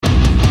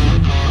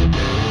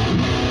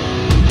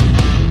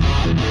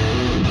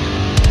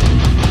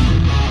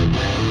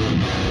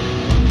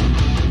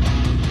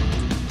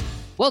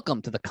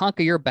Welcome to the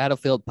Conquer Your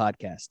Battlefield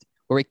podcast,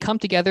 where we come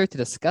together to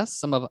discuss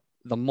some of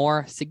the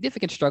more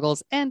significant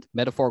struggles and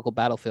metaphorical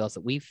battlefields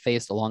that we've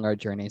faced along our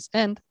journeys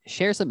and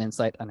share some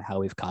insight on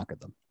how we've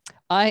conquered them.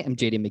 I am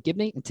JD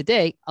McGibney, and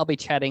today I'll be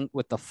chatting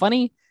with the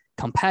funny,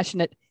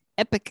 compassionate,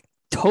 epic,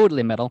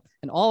 totally metal,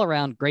 and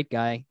all-around great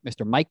guy,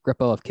 Mr. Mike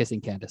Grippo of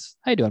Kissing Candice.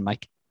 How you doing,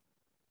 Mike?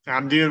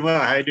 I'm doing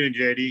well. How you doing,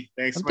 JD?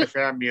 Thanks so much for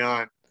having me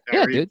on. I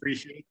really dude.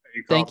 appreciate that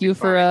you called Thank me you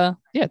funny.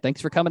 for thanks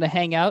for coming to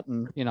hang out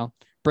and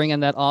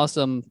bringing that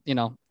awesome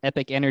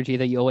epic energy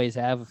that you always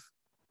have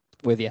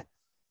with you.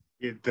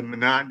 The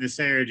monotonous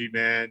energy,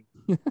 man.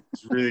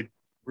 It's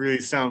really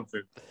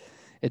something.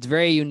 It's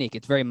very unique.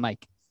 It's very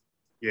Mike.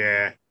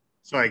 Yeah.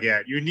 So I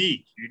get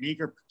unique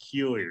or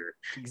peculiar.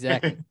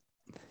 Exactly.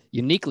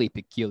 Uniquely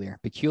peculiar.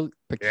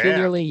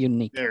 Peculiarly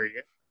unique. There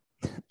you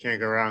go.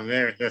 Can't go wrong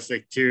there. That's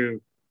like two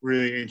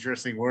really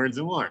interesting words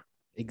in one.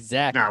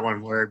 Exactly. Not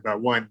one word, but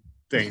one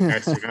thing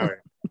next to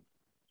another.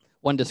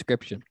 One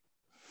description.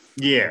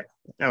 Yeah.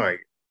 I like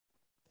it.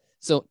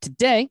 So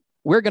today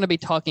we're going to be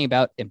talking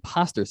about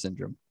imposter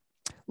syndrome.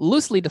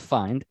 Loosely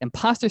defined,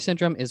 imposter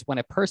syndrome is when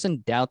a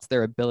person doubts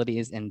their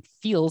abilities and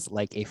feels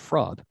like a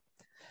fraud.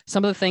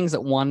 Some of the things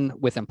that one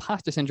with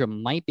imposter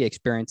syndrome might be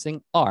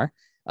experiencing are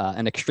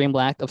an extreme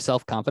lack of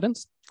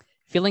self-confidence,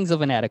 feelings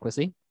of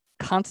inadequacy,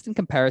 constant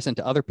comparison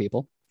to other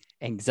people,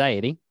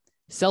 anxiety,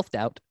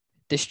 self-doubt,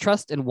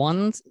 distrust in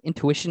one's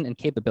intuition and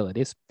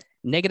capabilities,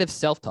 negative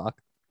self-talk,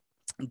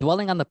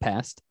 dwelling on the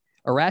past,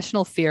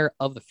 irrational fear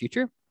of the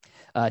future,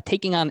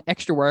 taking on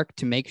extra work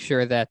to make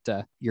sure that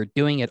you're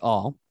doing it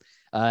all,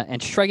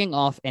 and shrugging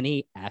off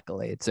any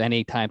accolades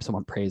anytime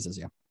someone praises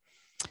you.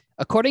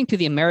 According to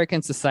the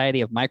American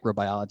Society of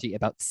Microbiology,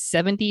 about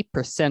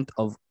 70%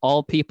 of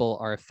all people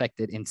are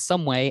affected in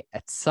some way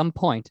at some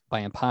point by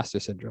imposter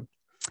syndrome.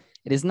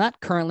 It is not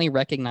currently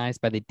recognized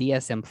by the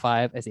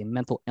DSM-5 as a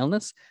mental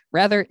illness.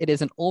 Rather, it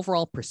is an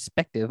overall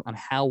perspective on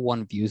how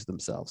one views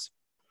themselves.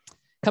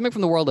 Coming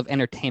from the world of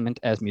entertainment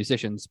as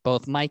musicians,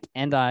 both Mike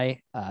and I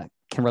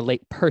can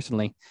relate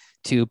personally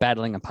to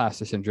battling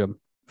imposter syndrome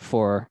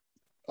for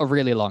a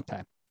really long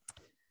time.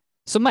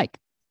 So, Mike,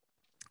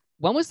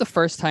 when was the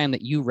first time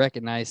that you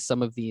recognized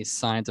some of these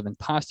signs of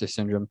imposter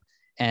syndrome?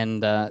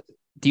 And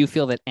do you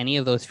feel that any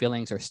of those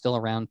feelings are still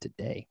around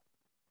today?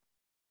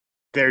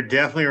 They're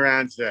definitely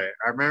around today.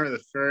 I remember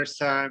the first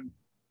time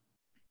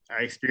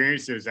I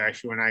experienced it was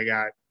actually when I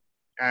got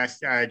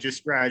asked. I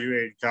just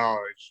graduated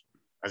college.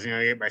 I was going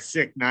to get my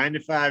sick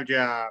 9-to-5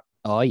 job.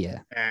 Oh, yeah.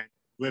 And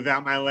live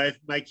out my life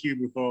in my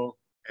cubicle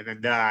and then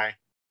die.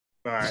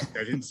 But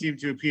that didn't seem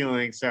too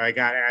appealing. So I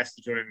got asked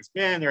to join this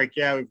band. They're like,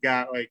 yeah, we've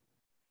got the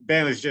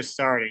band was just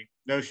starting.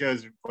 No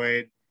shows have been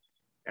played.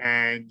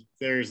 And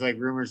there's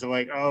rumors of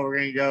oh, we're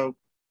going to go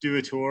do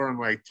a tour. I'm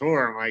like,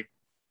 tour? I'm like,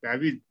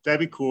 that'd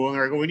be cool. And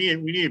they're like, well, we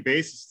need a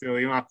bassist still.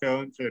 You want to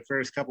fill in for the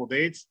first couple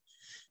dates?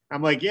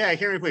 I'm like, yeah, I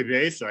can't really play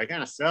bass, so I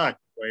kind of suck.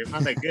 I'm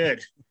not that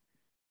good.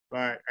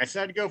 But I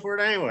decided to go for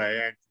it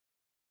anyway. And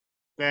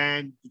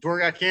then the tour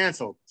got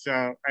canceled, so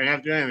I didn't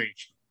have to do anything.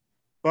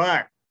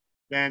 But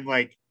then,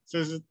 so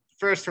this is the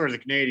first tour is a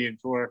Canadian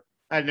tour.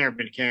 I'd never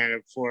been to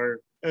Canada before.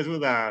 It was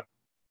with a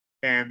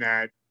band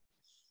that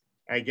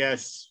I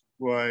guess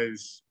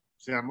was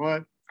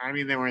somewhat. I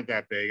mean, they weren't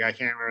that big. I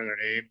can't remember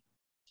their name.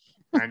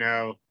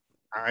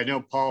 I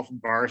know Paul from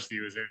Varsity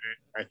was in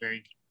it, I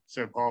think.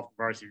 So Paul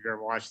from Varsity, if you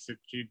ever watched it,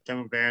 can you tell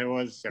me what band it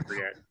was? I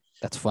forget.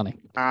 That's funny.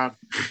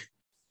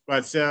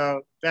 But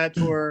so that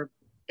tour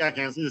got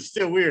canceled. It's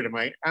still weird.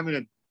 I'm in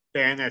a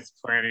band that's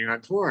planning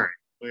on touring.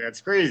 That's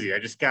crazy. I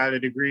just got a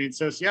degree in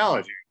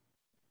sociology.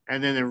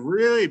 And then the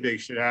really big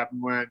shit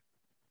happened when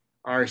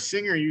our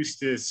singer used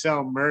to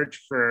sell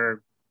merch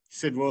for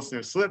Sid Wilson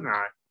of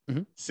Slipknot.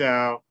 Mm-hmm.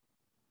 So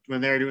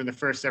when they were doing the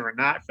first ever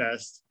Knot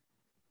Fest,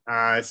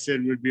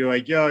 Sid would be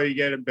like, yo, you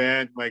get a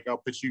band, I'll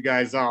put you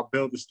guys on,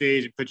 build the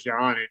stage and put you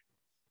on it.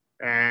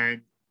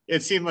 And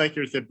it seemed like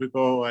your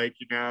typical,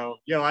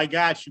 yo, I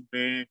got you,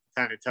 man,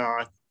 kind of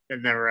talk. It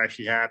never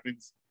actually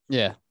happens.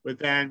 Yeah. But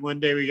then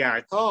one day we got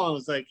a call and it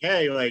was like,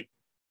 hey,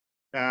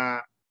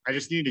 I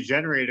just need a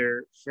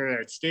generator for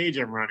that stage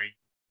I'm running.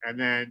 And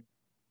then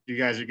you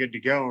guys are good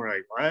to go. And we're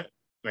like, what?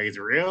 Is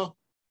it real?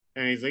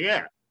 And he's like,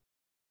 yeah.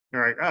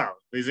 And we're like, oh.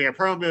 He's like, I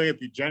probably will get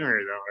the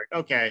generator though.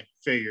 Okay,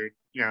 figured,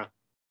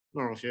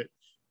 normal shit.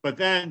 But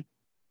then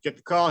get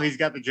the call. He's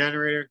got the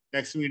generator.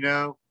 Next thing we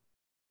know,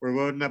 we're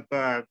loading up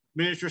a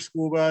miniature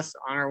school bus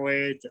on our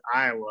way to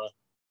Iowa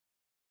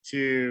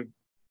to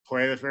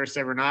play the first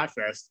ever Knot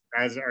Fest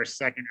as our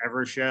second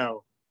ever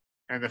show.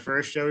 And the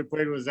first show we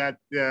played was at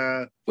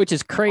the which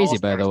is crazy,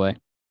 by the way.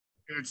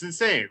 It's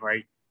insane.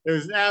 It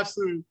was an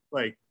absolute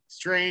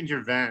strange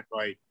event.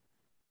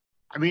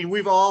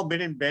 We've all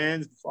been in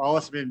bands. All of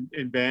us have been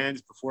in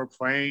bands before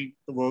playing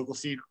the local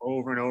scene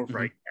over and over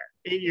for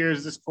 8 years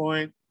at this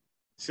point.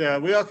 So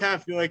we all kind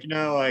of feel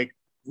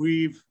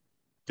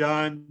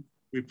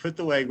we put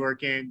the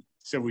legwork in,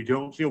 so we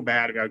don't feel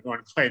bad about going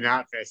to play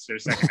Knot Fest our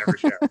second ever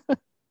show.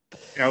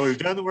 We've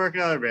done the work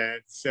in other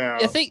bands. So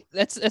I think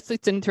that's an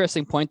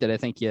interesting point that I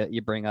think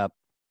you bring up.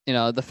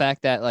 The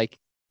fact that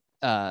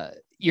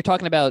you're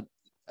talking about,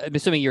 I'm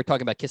assuming you're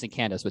talking about Kissing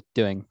Candice with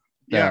doing.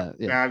 Yeah,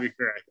 that'd be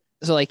correct.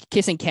 So like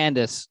Kissing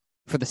Candice,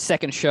 for the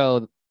second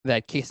show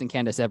that Kissing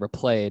Candice ever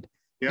played,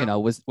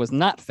 was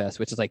Knotfest,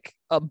 which is like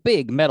a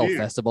big metal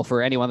festival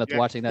for anyone that's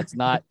watching that's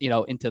not,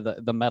 into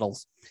the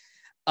metals.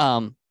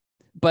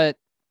 But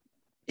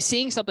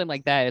seeing something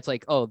like that, it's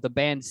like, oh, the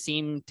band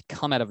seemed to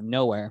come out of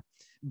nowhere.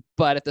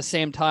 But at the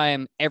same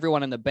time,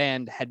 everyone in the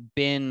band had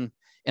been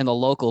in the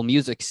local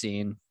music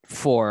scene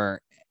for,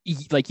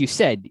 like you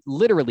said,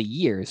 literally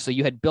years. So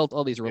you had built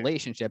all these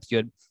relationships. You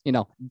had,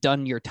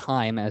 done your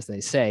time, as they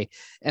say.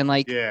 And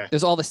like,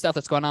 there's all this stuff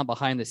that's going on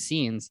behind the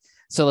scenes.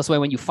 So this way,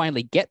 when you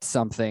finally get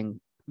something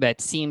that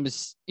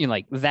seems,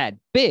 like that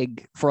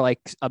big for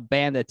like a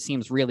band that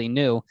seems really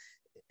new,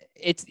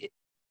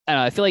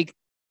 I feel like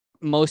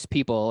most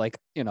people, like,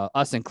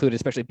 us included,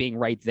 especially being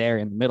right there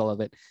in the middle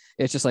of it,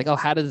 it's just like, oh,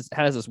 how does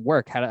this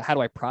work? How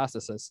do I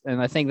process this? And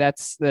I think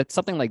that's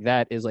something like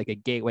that is like a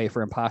gateway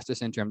for imposter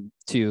syndrome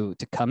to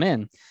come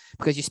in,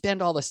 because you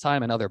spend all this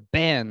time in other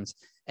bands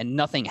and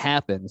nothing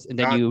happens, and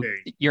then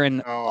you're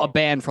in a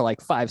band for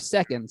like 5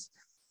 seconds,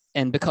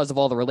 and because of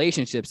all the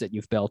relationships that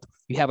you've built,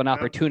 you have an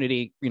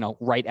opportunity,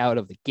 right out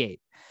of the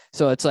gate.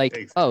 So it's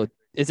like, oh,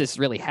 is this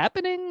really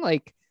happening?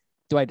 Like,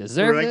 do I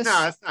deserve this?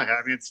 No, it's not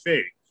happening. It's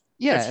fake.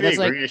 Yeah, it's fake.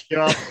 Like,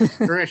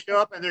 we're gonna show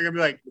up, and they're gonna be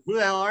like, "Who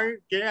the hell are you?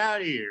 Get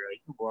out of here!" Like,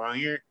 you belong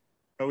here.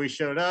 But we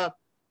showed up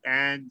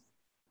and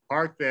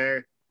parked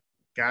there,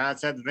 got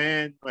outside the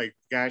van. Like,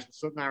 guys from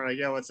Slipknot were like,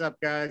 "Yo, what's up,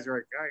 guys?" We're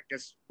like, "I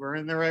guess we're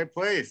in the right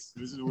place.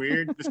 This is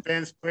weird. This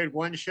band's played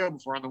one show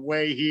before on the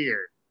way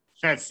here.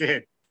 That's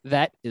it."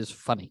 That is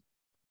funny.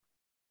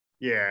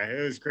 Yeah,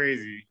 it was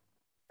crazy,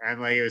 and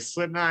like it was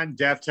Slipknot and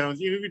Deftones.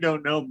 Even if you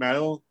don't know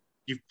metal,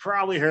 you've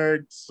probably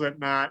heard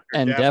Slipknot or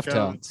and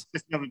Deftones.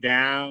 Just come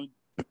down.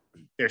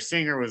 Their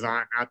singer was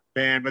on, not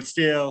the band, but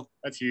still,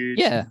 that's huge.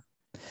 Yeah.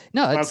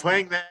 No, by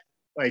playing that,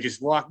 like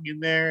just walking in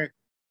there,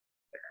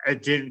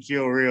 it didn't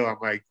feel real. I'm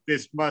like,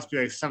 this must be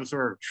like some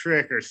sort of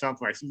trick or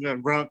something. Like someone's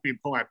gonna run up me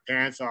and pull my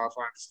pants off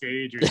on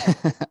stage or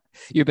something.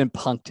 You've been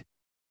punked.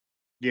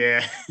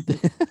 Yeah.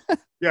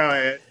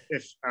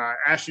 If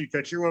Ashton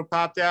Kutcher would have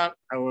popped out,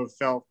 I would have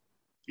felt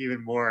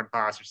even more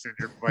imposter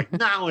syndrome. Like,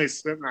 not only is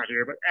Slipknot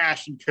here, but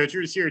Ashton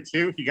Kutcher's here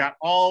too. He got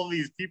all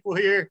these people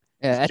here.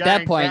 Yeah, at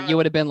that point, you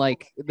would have been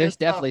like, there's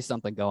definitely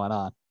something going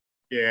on.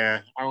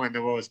 Yeah, I want to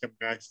know what was coming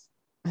next.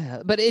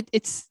 But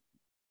it's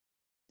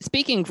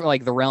speaking for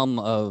like the realm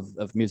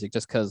of music,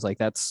 just because like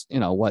that's,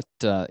 what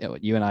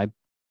you and I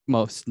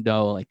most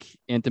know, like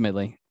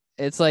intimately.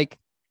 It's like,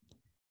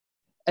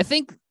 I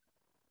think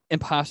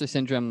imposter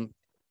syndrome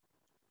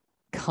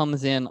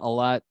comes in a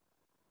lot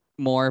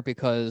more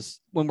because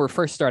when we're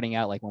first starting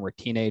out, like when we're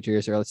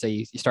teenagers, or let's say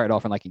you started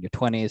off in like in your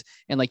 20s,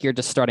 and like you're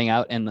just starting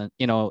out in the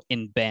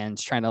in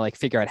bands, trying to like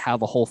figure out how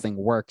the whole thing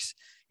works,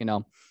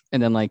 and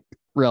then like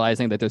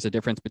realizing that there's a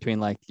difference between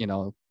like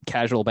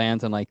casual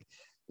bands and like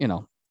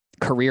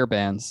career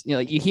bands.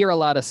 Like you hear a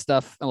lot of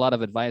stuff, a lot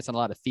of advice, and a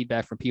lot of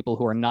feedback from people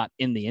who are not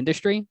in the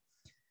industry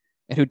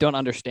and who don't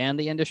understand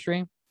the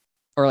industry,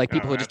 or like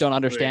people who just don't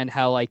understand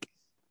how like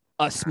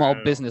a small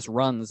business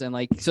runs. And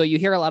like, so you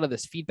hear a lot of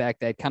this feedback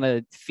that kind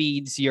of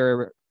feeds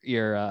your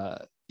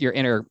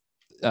inner,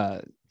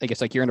 I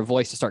guess like your inner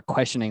voice to start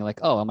questioning, like,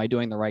 oh, am I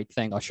doing the right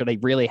thing? Or should I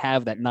really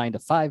have that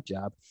 9-to-5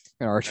 job?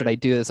 Or should I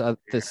do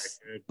this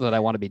that I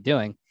want to be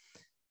doing?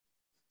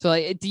 So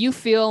like, do you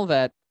feel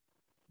that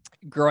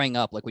growing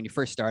up, like when you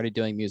first started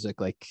doing music,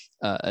 like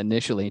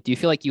initially, do you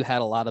feel like you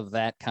had a lot of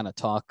that kind of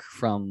talk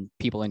from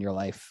people in your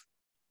life?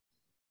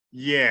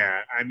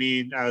 Yeah, I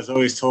mean, I was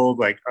always told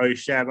like, oh, you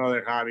should have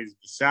other hobbies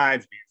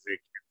besides music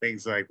and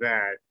things like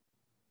that.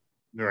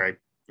 And they're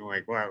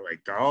like, what,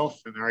 like golf?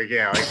 And they're like,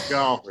 yeah, like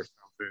golf or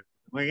something.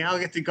 I'm like, I'll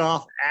get to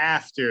golf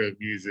after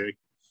music.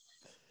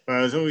 But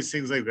it was always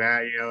things like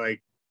that,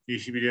 like you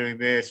should be doing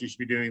this, you should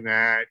be doing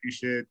that, you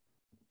should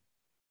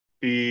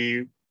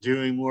be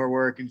doing more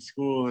work in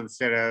school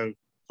instead of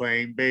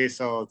playing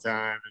bass all the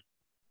time and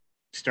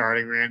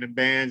starting random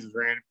bands with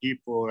random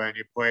people, and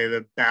you play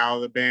the battle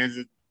of the bands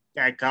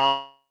at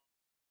college,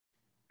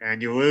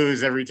 and you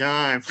lose every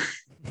time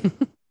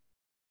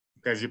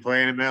because you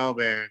play in a metal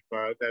band.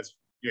 But that's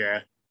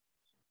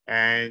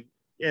and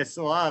it's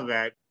a lot of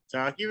that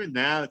talk. Even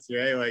now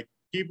today, like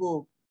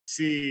people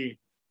see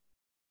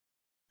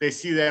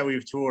that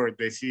we've toured,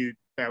 they see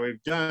that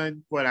we've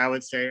done what I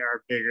would say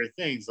are bigger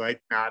things,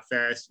 like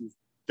Knotfest. We've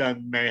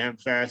done Mayhem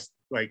Fest,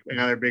 like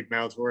another big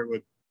metal tour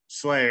with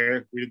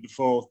Slayer. We did the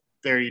full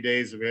 30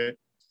 days of it,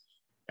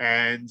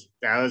 and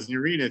that was an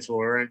arena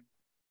tour. And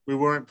we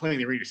weren't playing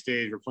the arena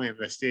stage; we're playing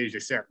the stage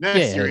except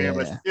next arena,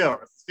 but still,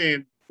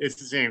 it's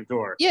the same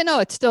tour. Yeah, no,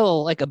 it's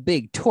still like a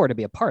big tour to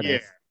be a part of. Yeah,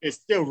 it's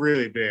still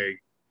really big.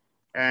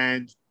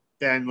 And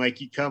then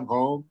like you come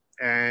home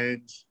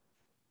and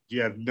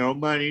you have no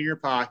money in your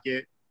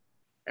pocket,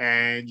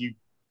 and you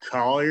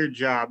call your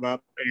job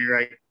up, and you're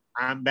like,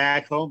 I'm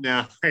back home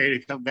now, ready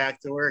to come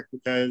back to work,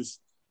 because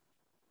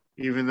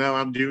even though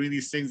I'm doing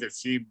these things that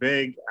seem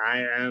big,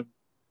 I am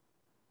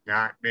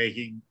not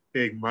making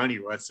big money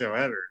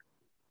whatsoever.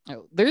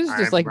 There's just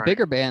I'm like running.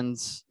 bigger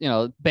bands,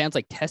 bands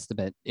like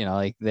Testament,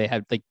 like they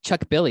have like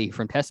Chuck Billy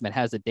from Testament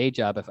has a day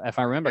job. If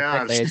I remember Yeah,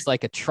 correctly, it's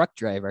like a truck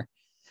driver.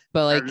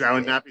 But like, I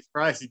would not be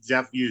surprised.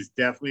 He is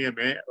definitely a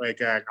man,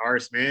 like an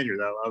artist manager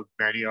though of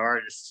many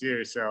artists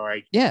too. So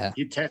like yeah,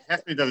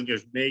 Testament doesn't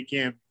just make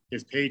him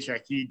his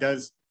paycheck. He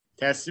does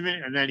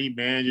Testament, and then he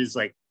manages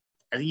like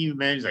I think he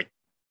manages like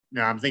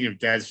no, I'm thinking of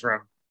Dez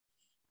from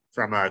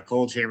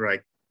Cold Chamber,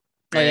 like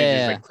oh yeah,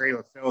 manages yeah, like Cradle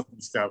of Filth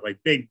and stuff, like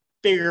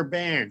bigger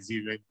bands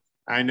even.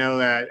 I know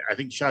that I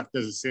think Chuck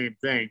does the same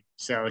thing.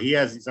 So he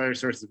has these other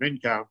sources of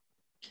income.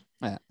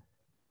 yeah.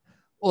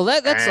 Well,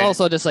 that's And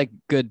also just like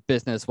good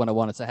business when I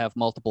wanted to have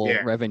multiple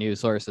yeah, revenue oh,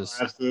 sources.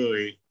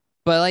 absolutely.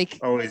 But like,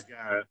 Always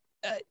got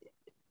it.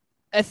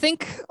 I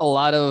think a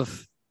lot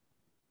of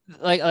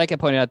like I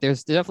pointed out,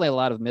 there's definitely a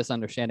lot of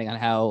misunderstanding on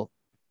how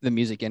the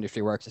music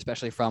industry works,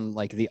 especially from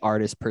like the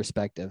artist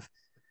perspective.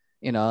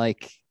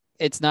 Like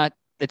it's not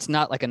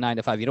like a 9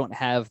 to 5. You don't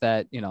have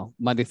that,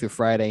 Monday through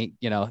Friday,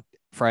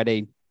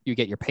 Friday you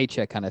get your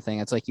paycheck kind of thing.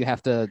 It's like you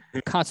have to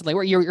constantly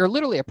work. You're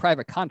literally a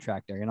private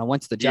contractor.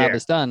 Once the job Yeah.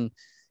 is done,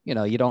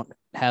 you don't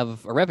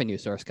have a revenue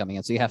source coming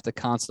in. So you have to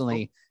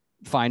constantly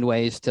find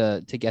ways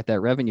to get that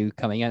revenue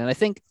coming in. And I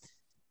think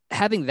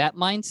having that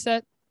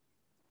mindset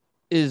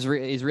is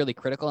really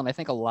critical. And I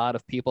think a lot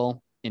of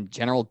people in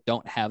general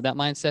don't have that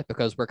mindset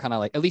because we're kind of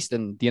like, at least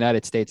in the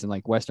United States and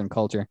like Western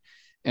culture,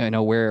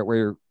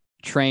 we're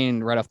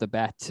trained right off the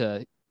bat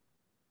to,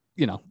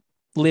 you know,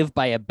 live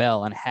by a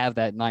bell and have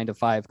that 9 to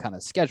 5 kind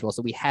of schedule.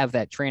 So we have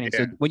that training. So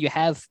Yeah. when you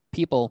have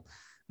people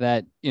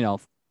that,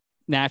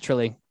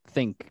 naturally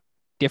think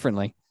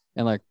differently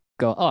and like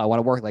go, oh, I want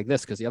to work like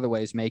this because the other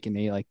way is making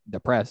me like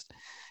depressed.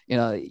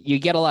 You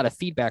get a lot of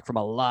feedback from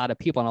a lot of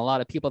people and a lot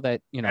of people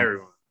that,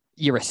 Everyone.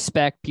 you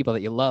respect, people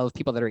that you love,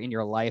 people that are in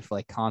your life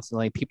like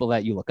constantly, people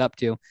that you look up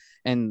to,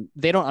 and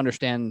they don't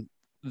understand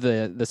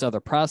this other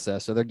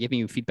process, so they're giving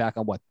you feedback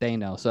on what they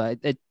know. So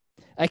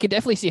I could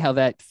definitely see how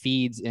that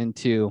feeds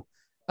into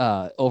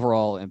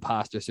overall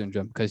imposter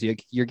syndrome because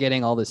you're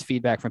getting all this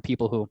feedback from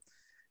people who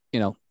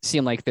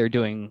seem like they're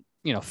doing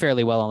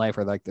fairly well in life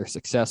or like they're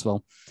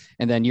successful,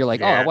 and then you're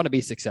like, oh, I Yeah. want to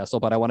be successful,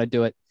 but I want to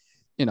do it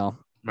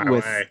My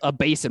with way. a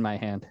bass in my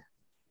hand.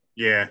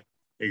 Yeah.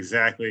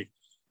 Exactly.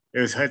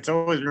 It's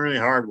always been really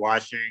hard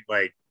watching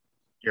like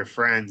your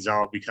friends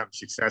all become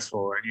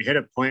successful and you hit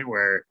a point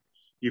where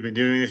you've been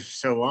doing this for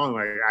so long.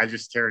 Like I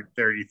just turned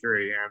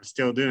 33 and I'm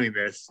still doing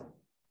this.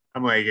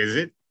 I'm like, is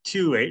it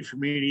too late for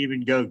me to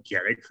even go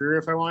get a career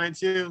if I wanted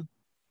to?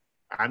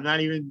 I'm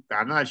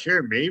not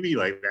sure. Maybe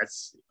like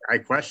I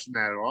question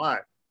that a lot.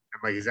 I'm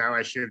like, is that what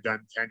I should have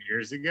done 10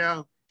 years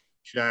ago?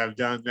 Should I have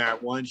done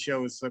that one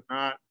show with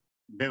Slipknot?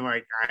 Been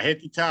like, I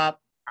hit the top,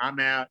 I'm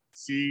out.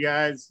 See you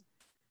guys.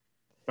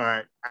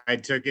 But I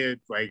took it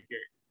like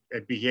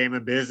it became a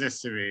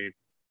business to me.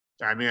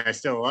 I mean, I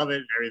still love it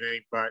and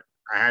everything, but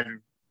I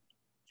hadn't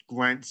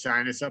went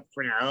signed us up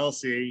for an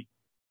LLC.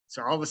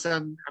 So all of a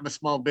sudden, I'm a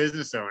small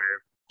business owner.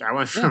 I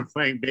went Yeah, from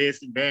playing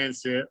bass in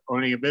bands to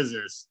owning a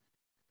business.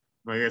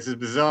 Like this is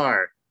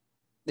bizarre.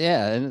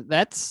 yeah, and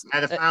that's I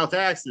had to file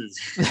taxes,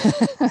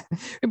 what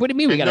do you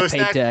mean we and got to those pay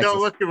taxes don't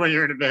taxes? look good when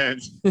you're in a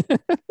band.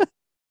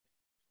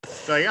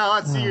 It's like, oh,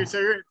 let's see your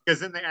because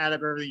then they add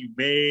up everything you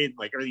made,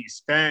 like everything you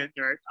spent.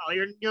 You're like, oh,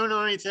 you don't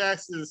owe any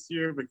taxes this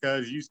year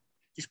because you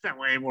spent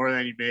way more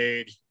than you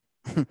made.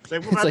 It's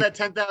like, what It's about like,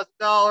 that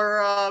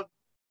 $10,000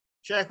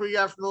 check we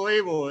got from the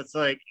label? It's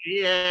like,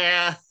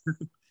 yeah,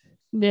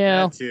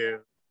 no, that too.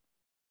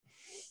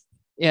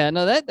 yeah,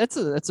 no, that's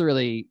a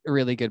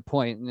really good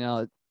point.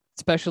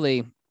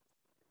 Especially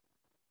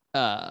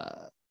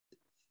uh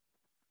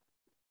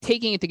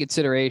taking into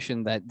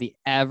consideration that the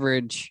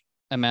average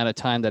amount of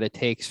time that it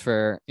takes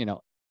for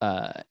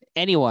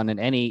anyone in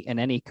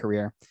any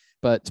career,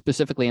 but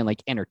specifically in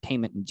like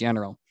entertainment in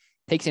general,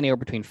 takes anywhere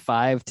between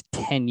 5 to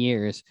 10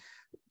 years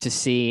to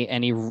see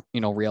any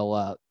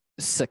real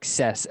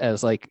success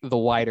as like the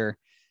wider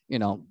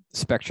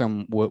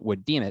spectrum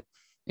would deem it.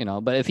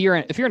 But if you're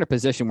in a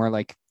position where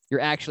like you're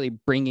actually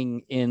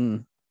bringing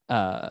in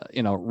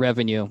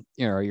revenue,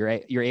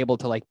 you're able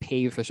to like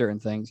pay for certain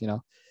things.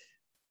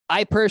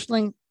 I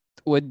personally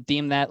would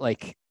deem that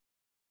like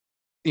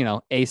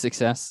a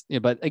success.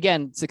 But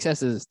again,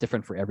 success is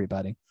different for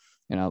everybody.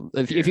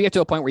 If you Yeah. get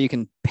to a point where you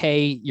can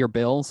pay your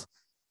bills,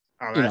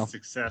 Oh, you that's know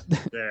success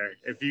there.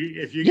 If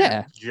you can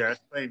yeah.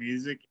 just play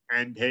music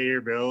and pay your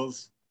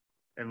bills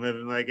and live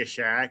in like a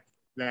shack,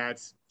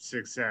 that's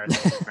success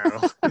in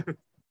metal.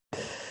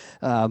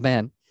 Oh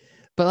man,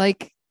 but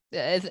like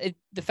the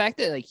fact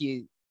that like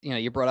you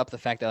brought up the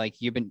fact that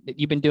like you've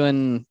been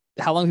doing,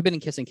 how long have you been in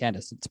Kissing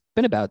Candice? It's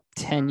been about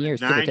 10 years,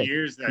 give or nine take.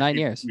 years that 9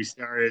 years. we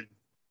started.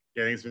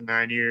 Yeah, I think it's been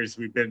 9 years.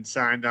 We've been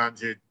signed on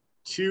to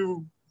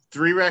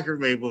three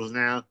record labels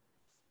now.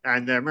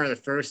 And I remember the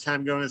first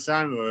time going to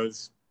sign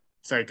was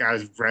it's like I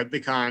was read the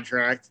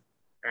contract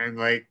and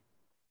like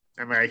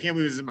I'm like, I can't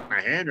believe this is in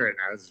my hand right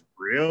now. This is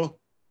real.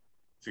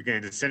 Is it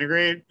going to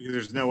disintegrate? Because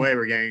there's no way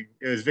we're getting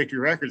it was Victory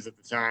Records at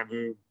the time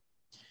who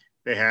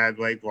they had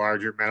like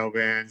larger metal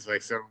bands,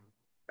 like some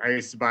I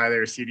used to buy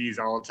their CDs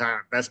all the time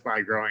at Best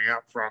Buy growing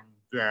up from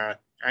the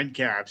end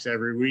caps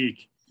every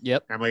week.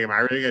 Yep. I'm like, am I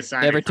really gonna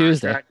sign a Every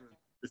Tuesday. contract with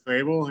this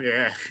label?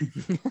 Yeah.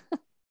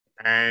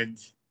 And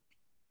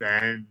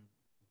then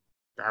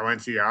I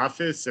went to the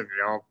office and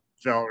it all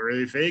felt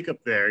really fake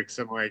up there because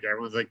I'm like,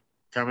 everyone's like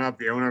coming up,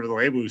 the owner of the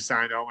label who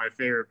signed all my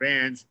favorite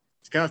bands.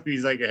 He's coming up to me,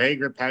 he's like, hey,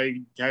 Grip, how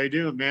you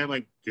doing, man? I'm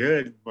like,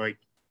 good. Like,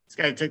 this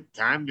guy took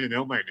time to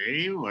know my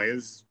name. Like,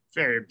 it's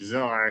very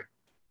bizarre.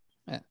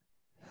 Yeah.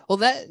 Well,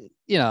 that,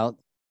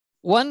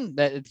 one,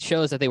 that it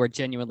shows that they were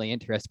genuinely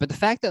interested, but the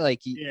fact that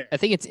like, I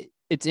think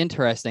it's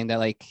interesting that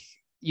like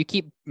you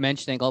keep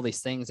mentioning all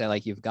these things that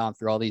like you've gone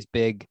through all these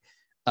big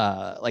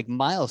like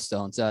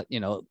milestones that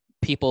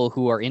people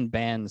who are in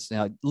bands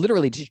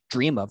literally just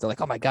dream of. They're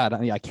like, oh my god,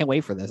 I can't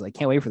wait for this. I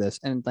can't wait for this.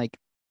 And like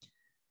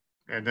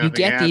you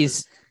get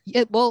these.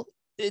 Yeah, well,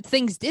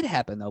 things did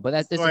happen though, but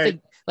that's the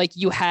thing. Like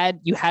you had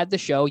the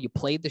show, you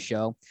played the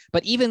show,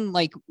 but even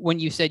like when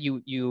you said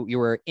you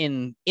were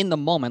in the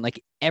moment,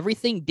 like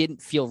everything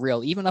didn't feel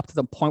real, even up to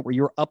the point where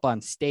you were up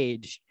on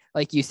stage.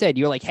 Like you said,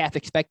 you're like half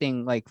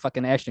expecting like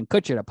fucking Ashton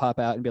Kutcher to pop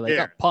out and be like,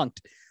 oh, punked.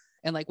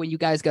 And like when you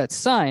guys got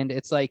signed,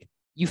 it's like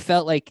you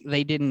felt like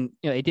they didn't,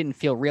 it didn't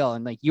feel real.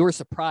 And like you were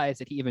surprised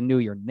that he even knew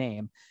your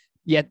name,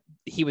 yet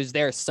he was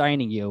there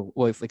signing you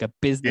with like a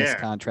business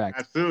contract.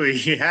 Absolutely.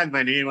 He had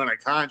my name on a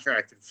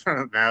contract in front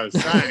of him. I was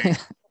signing.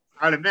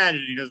 I'd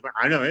imagine he knows,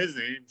 I know his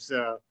name.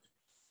 So,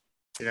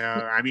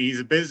 I mean,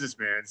 he's a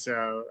businessman.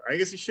 So I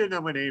guess he should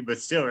know my name, but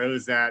still, it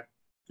was that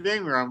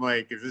thing where I'm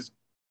like, is this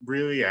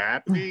really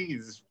happening?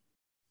 Is this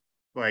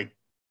like,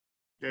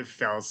 it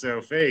felt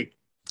so fake.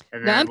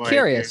 And now I'm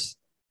curious.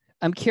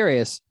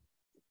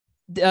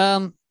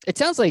 It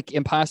sounds like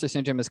imposter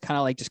syndrome is kind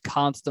of like just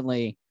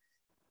constantly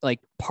like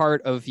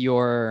part of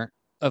your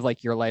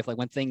life. Like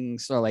when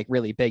things are like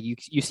really big,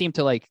 you seem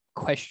to like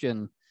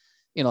question,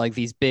 like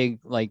these big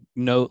like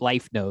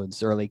life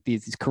nodes or like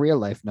these career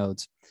life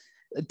nodes.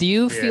 Do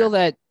you feel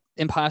that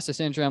imposter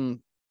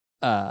syndrome?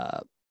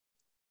 Do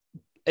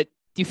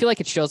you feel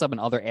like it shows up in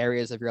other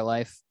areas of your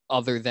life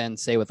other than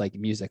say with like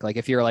music? Like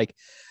if you're like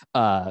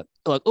oh,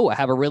 I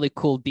have a really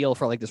cool deal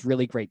for like this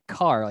really great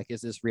car. Like,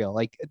 is this real?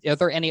 Like, are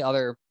there any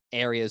other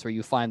areas where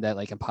you find that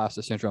like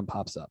imposter syndrome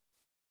pops up?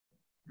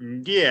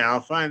 Yeah,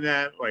 I'll find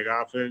that like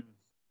often,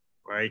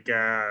 like,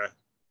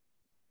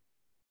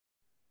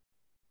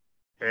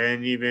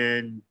 and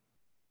even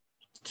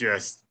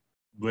just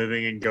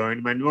living and going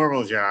to my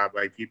normal job.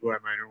 Like people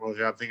at my normal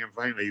job think I'm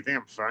funny. Like, you think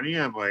I'm funny?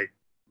 I'm like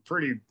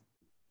pretty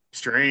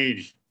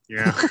strange,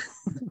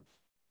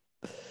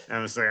 I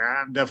was like,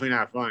 I'm definitely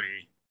not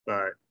funny,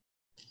 but,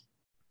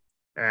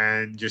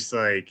 and just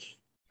like,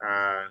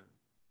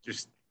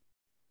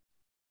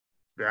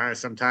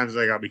 sometimes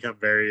like I'll become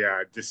very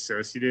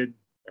dissociated.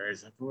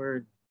 Is that the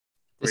word?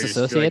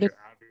 Disassociated?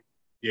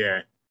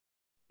 Yeah.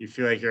 You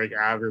feel like you're like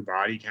out of your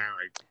body, kind of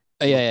like.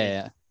 Oh,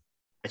 yeah.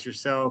 At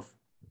yourself,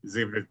 as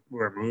if it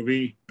were a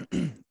movie.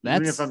 Even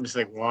if I'm just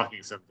like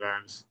walking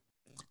sometimes.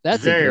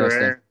 That's very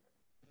rare.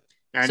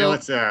 I know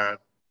it's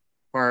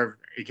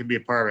it can be a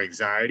part of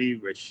anxiety,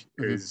 which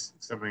is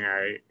something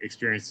I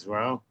experience as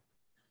well.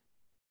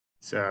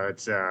 So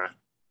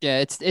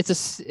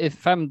it's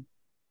if I'm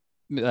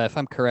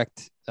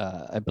correct,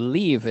 I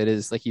believe it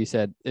is, like you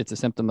said, it's a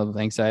symptom of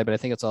anxiety, but I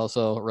think it's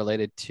also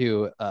related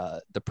to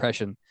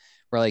depression,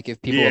 where like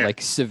if people have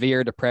like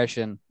severe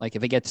depression, like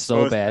if it gets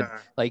so bad,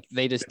 like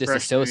they just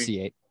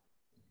disassociate.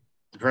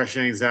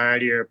 Depression,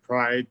 anxiety are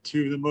probably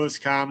two of the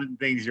most common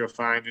things you'll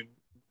find in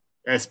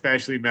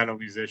especially metal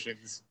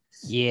musicians.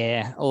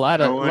 Yeah, a lot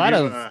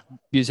of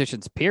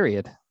musicians,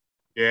 period.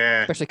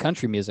 Yeah, especially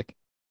country music.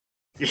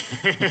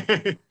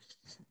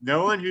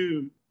 No one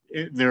who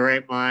in their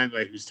right mind,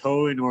 like who's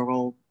totally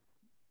normal,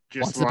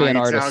 just wants to be an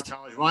artist,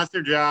 college, wants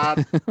their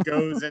job,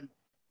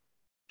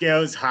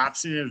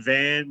 hops in a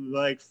van with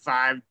like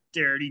 5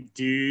 dirty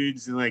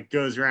dudes and like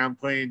goes around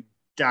playing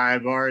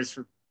dive bars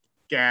for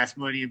gas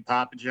money and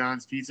Papa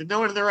John's pizza. No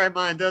one in their right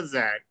mind does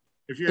that.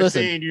 If you're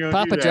saying you don't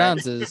Papa do that.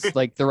 John's is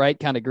like the right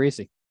kind of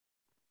greasy.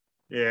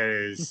 Yeah, it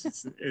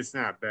is. It's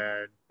not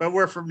bad. But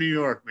we're from New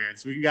York, man,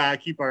 so we gotta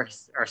keep our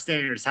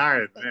standards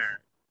higher than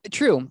that.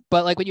 True,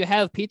 but like when you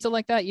have pizza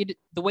like that,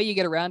 the way you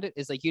get around it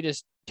is like you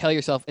just tell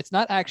yourself it's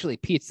not actually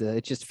pizza;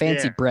 it's just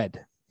fancy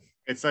bread.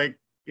 It's like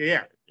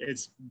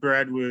it's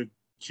bread with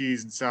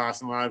cheese and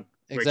sauce and a lot of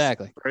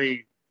exactly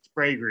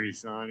spray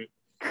grease on it.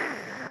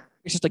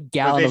 It's just a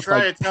gallon of like They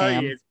try to tell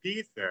Pam. you it's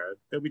pizza.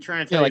 They'll be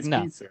trying to tell you it's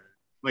pizza.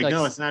 Like,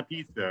 no, it's not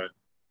pizza.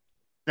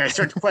 And I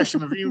start to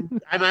question,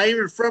 am I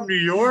even from New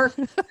York?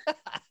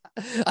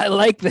 I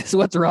like this.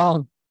 What's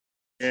wrong?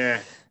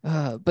 Yeah.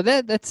 But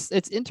it's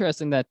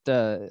interesting that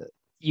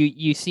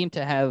you seem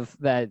to have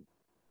that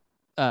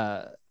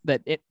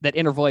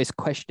inner voice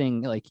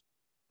questioning like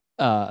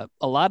a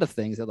lot of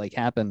things that like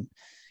happen.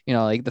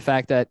 Like the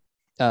fact that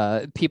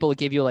people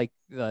give you like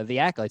the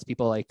accolades,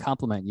 people like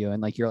compliment you,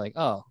 and like you're like,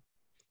 oh,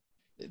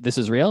 this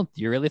is real?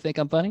 Do you really think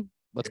I'm funny?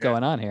 What's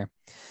going on here?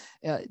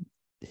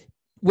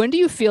 When do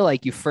you feel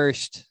like you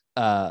first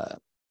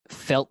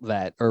felt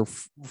that or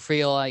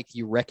feel like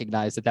you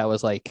recognize that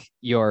was like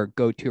your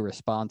go-to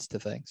response to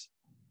things?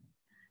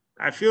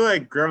 I feel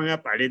like growing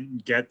up, I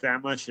didn't get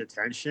that much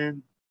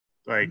attention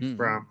like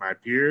from my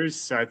peers.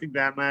 So I think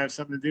that might have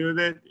something to do with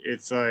it.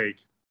 It's like,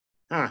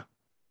 huh.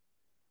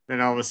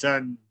 Then all of a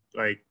sudden,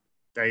 like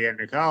I get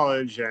into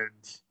college and,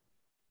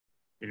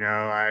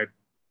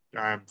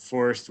 I'm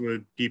forced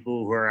with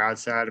people who are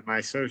outside of my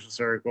social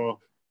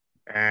circle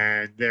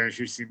and they're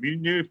introducing me to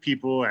new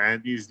people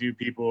and these new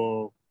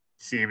people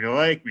seem to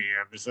like me.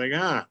 I'm just like,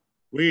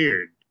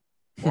 weird.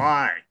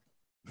 Why?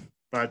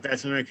 But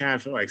that's when I kind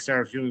of feel like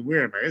started feeling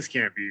weird. I'm like, this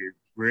can't be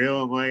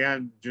real. I'm like,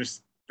 I'm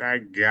just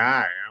that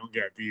guy. I don't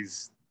get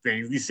these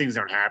things. These things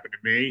don't happen to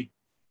me.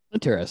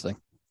 Interesting.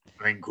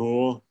 Nothing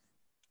cool.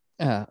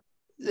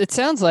 It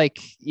sounds like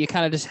you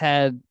kind of just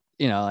had,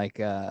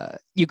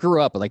 you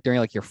grew up like during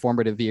like your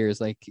formative years,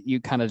 like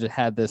you kind of just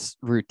had this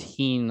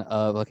routine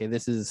of, okay,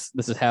 this is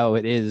how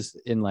it is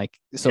in like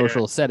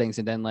social settings.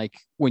 And then like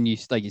when you,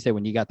 like you said,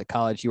 when you got to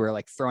college, you were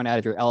like thrown out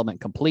of your element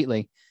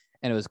completely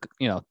and it was,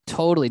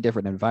 totally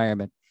different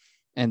environment.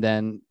 And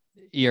then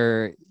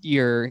you're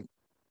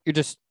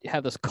just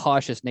have this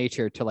cautious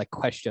nature to like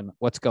question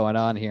what's going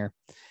on here.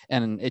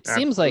 And it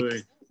seems like,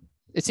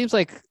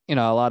 a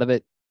lot of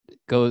it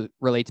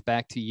relates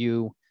back to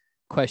you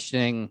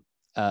questioning,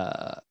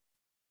 I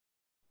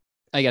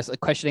guess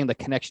questioning the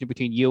connection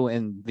between you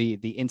and the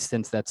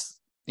instance that's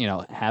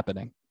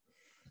happening.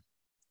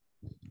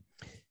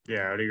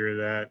 Yeah, I would agree with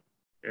that.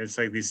 It's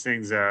like these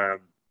things,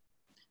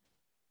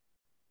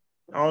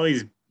 all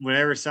these,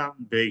 whenever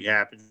something big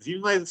happens,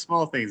 even like the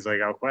small things, like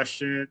I'll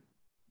question it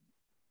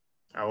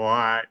a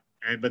lot,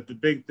 but the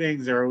big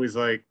things are always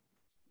like,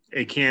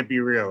 it can't be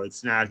real.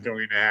 It's not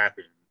going to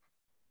happen.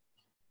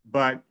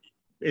 But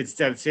it's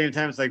at the same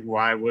time, it's like,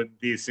 why wouldn't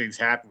these things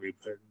happen? We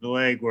put in the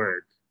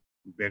legwork.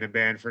 We've been a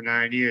band for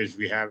 9 years.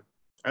 We have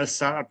a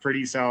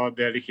pretty solid,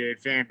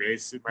 dedicated fan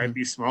base. It might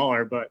be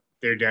smaller, but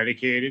they're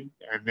dedicated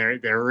and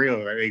they're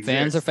real. They exist.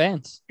 Fans are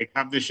fans. They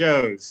come to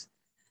shows.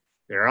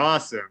 They're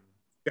awesome,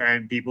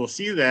 and people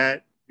see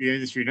that. The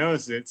industry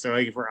knows it. So,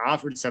 like, if we're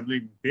offered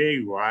something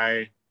big,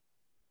 why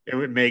it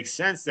would make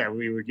sense that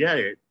we would get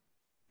it.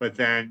 But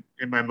then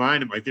in my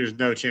mind, I'm like, there's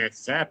no chance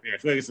it's happening. I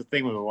feel like it's the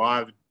thing with a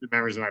lot of the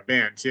members of my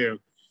band too.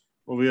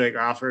 When we like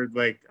offered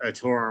like a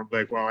tour, I'm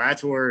like, well, that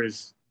tour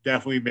is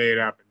definitely made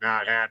up and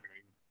not happening.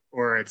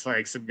 Or it's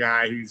like some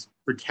guy who's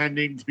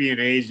pretending to be an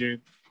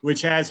agent,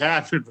 which has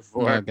happened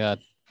before. Oh God.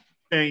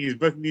 Saying he's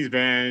booking these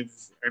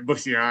bands and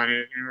books you on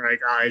it, and we're like,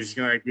 oh, he's just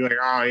gonna like be like,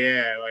 oh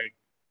yeah, like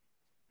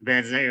the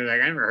band's name.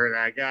 Like, I never heard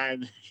of that guy.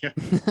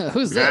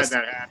 Who's this?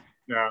 That happened.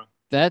 So,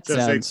 that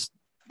sounds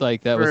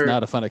like that was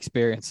not a fun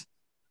experience.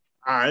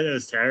 It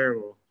was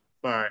terrible,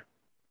 but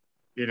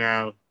we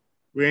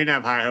didn't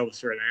have high hopes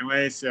for it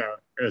anyway, so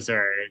it was all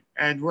right.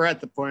 And I'm at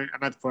the point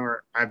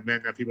where I've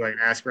met people I can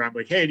ask around,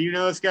 like, hey, do you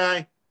know this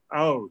guy?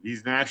 Oh,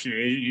 he's an action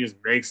agent. He just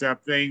makes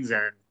up things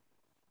and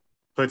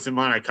puts them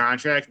on a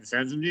contract and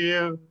sends them to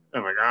you.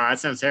 I'm like, oh, that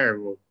sounds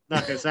terrible. I'm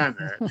not gonna sign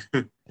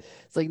that.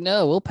 It's like,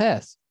 no, we'll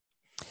pass.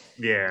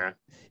 Yeah.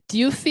 Do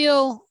you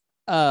feel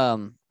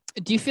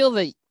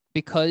that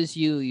because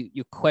you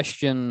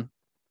question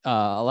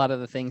a lot of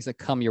the things that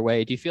come your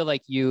way, do you feel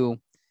like you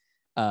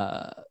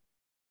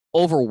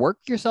overwork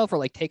yourself or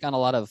like take on a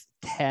lot of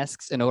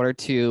tasks in order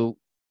to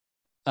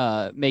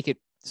make it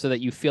so that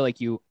you feel like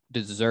you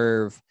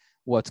deserve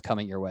what's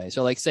coming your way?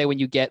 So like, say when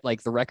you get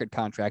like the record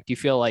contract, do you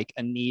feel like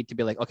a need to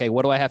be like, okay,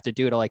 what do I have to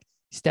do to like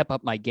step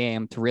up my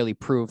game to really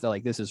prove that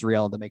like this is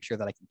real and to make sure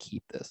that I can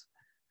keep this?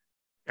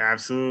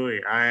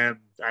 Absolutely. I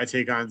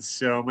take on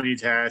so many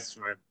tasks.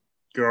 My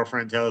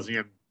girlfriend tells me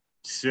I'm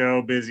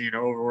so busy and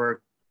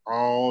overworked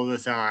all the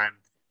time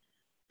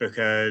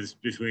because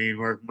between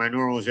working my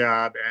normal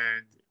job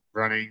and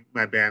running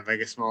my band like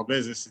a small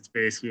business, it's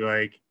basically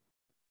like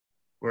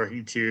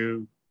working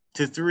two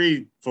to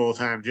three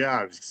full-time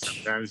jobs.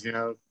 Sometimes,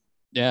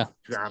 yeah,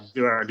 I'm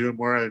doing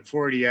more than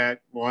 40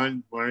 at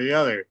one or the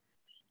other.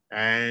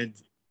 And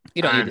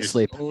you don't need to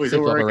sleep. Always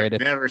at work, I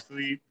never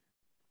sleep.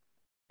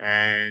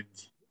 And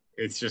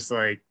it's just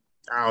like,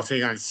 I'll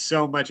take on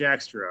so much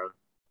extra.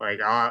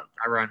 Like I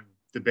run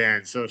the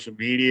band's social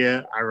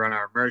media. I run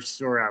our merch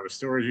store. I have a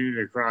storage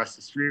unit across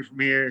the street from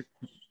here.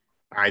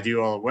 I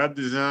do all the web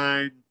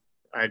design.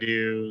 I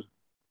do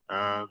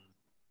most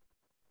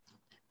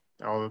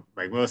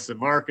of the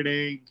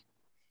marketing.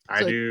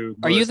 Are you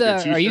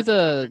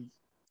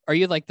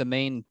like the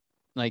main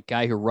like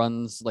guy who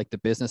runs like the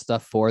business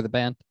stuff for the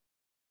band?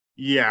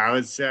 Yeah, I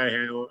would say I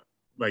handle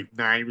like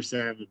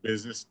 90% of the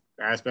business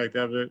aspect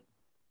of it.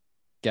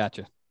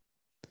 Gotcha.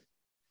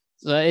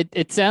 So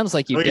it sounds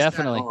like you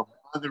definitely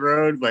on the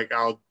road, like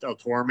I'll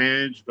tour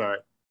manage,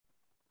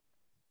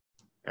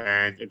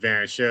 and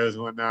advance shows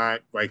and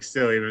whatnot. Like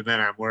still, even then,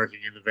 I'm working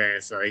in the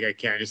van, so like I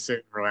can't just sit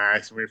and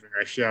relax and wait for the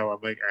next show. I'm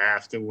like, I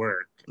have to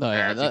work. I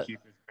have to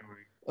keep this going,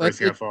 or it's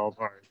gonna fall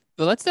apart.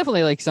 Well, that's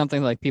definitely like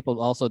something like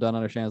people also don't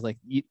understand. Is like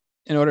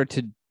in order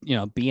to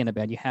be in a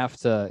band, you have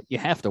to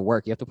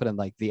work. You have to put in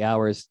like the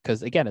hours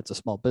because again, it's a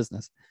small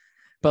business.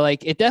 But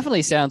like, it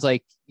definitely sounds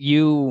like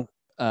you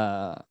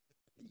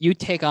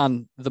take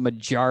on the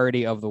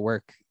majority of the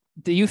work.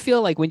 Do you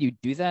feel like when you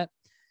do that,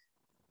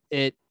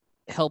 it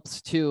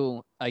helps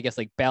to, I guess,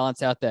 like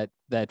balance out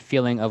that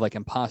feeling of like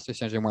imposter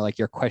syndrome, where like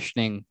you're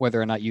questioning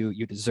whether or not you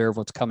deserve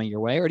what's coming your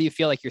way, or do you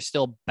feel like you're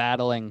still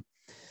battling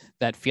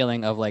that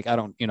feeling of like, I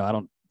don't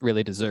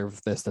really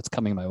deserve this that's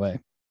coming my way?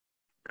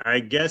 I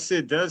guess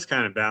it does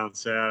kind of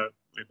balance out.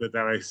 Like with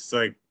that, it's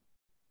like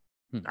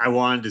Hmm. I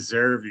want to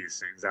deserve these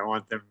things. I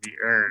want them to be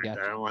earned. I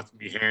Gotcha. don't want them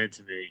to be handed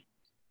to me.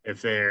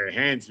 If they're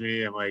handed to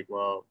me, I'm like,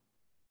 well,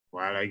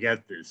 why did I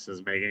get this?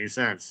 Doesn't make any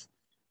sense.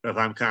 But if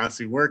I'm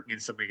constantly working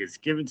and something gets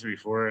given to me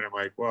for it, I'm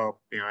like, well,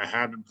 I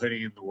have been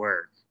putting in the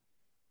work.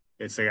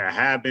 It's like I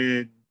have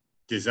been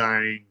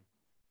designing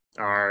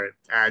our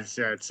ad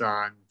sets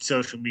on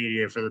social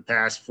media for the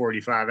past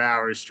 45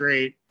 hours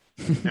straight.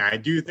 And I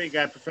do think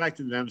I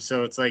perfected them.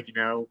 So it's like,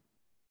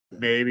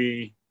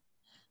 maybe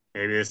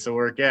this will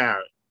work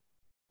out.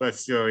 But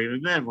still,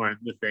 even then, when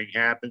the thing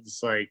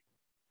happens, like,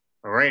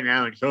 well, right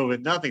now in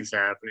COVID, nothing's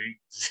happening.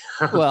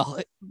 So Well,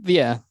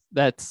 yeah,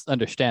 that's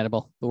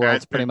understandable. The world's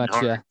that's pretty been much,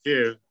 hard yeah.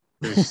 too.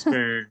 It's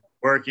been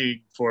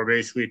working for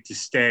basically to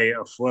stay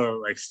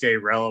afloat, like stay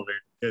relevant.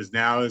 Because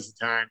now is the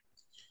time.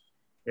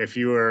 If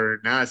you were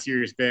not a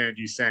serious band,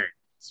 you sank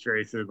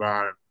straight to the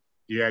bottom.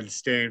 You had to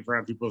stay in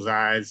front of people's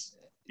eyes,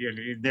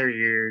 in their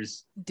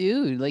ears.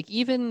 Dude, like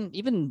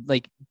even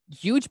like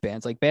huge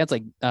bands like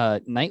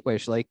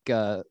Nightwish, like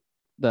the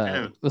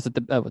Yeah, was it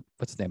the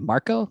what's his name,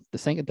 Marco, the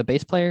singer, the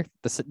bass player,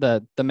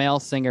 the male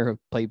singer who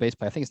played bass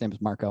player, I think his name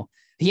is Marco.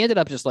 He ended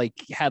up just like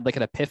had like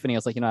an epiphany. I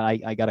was like,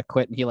 I gotta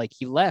quit, and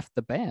he left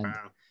the band,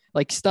 wow.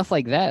 like stuff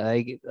like that.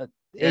 Like Yeah,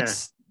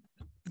 it's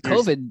you're,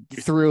 COVID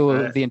you're threw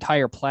uh, the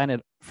entire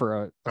planet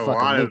for a a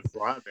fucking loop.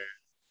 lot of bands,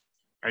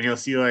 and you'll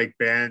see like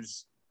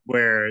bands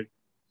where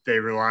they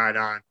relied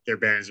on their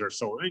bands or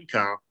sole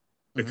income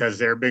Hmm. because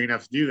they're big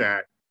enough to do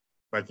that.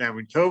 But then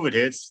when COVID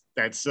hits,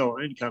 that sole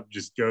income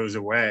just goes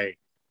away.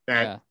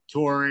 That Yeah,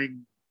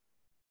 touring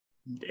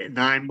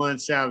 9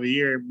 months out of the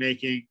year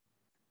making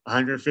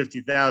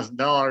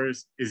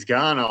 $150,000 is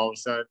gone all of a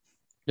sudden.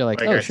 you're like,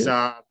 Like oh I shit.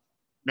 saw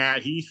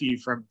Matt Heafy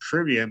from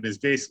Trivium is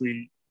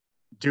basically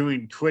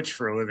doing Twitch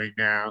for a living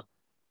now,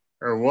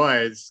 or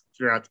was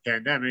throughout the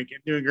pandemic, and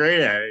doing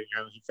great at it.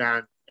 He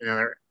found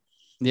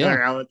Yeah.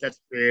 another outlet that's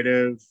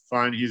creative,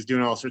 fun. He's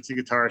doing all sorts of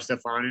guitar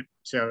stuff on it,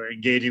 so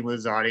engaging with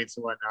his audience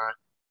and whatnot.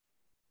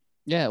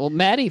 Yeah, well,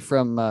 Maddie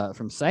from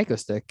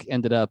Psychostick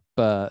ended up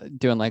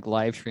doing like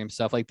live stream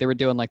stuff. Like they were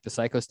doing like the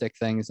Psychostick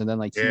things, and then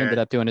like he ended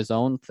Yeah, up doing his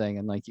own thing,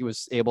 and like he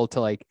was able to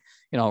like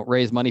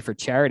raise money for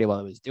charity while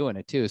he was doing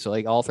it too. So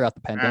like all throughout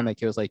the wow. pandemic,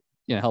 he was like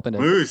helping to.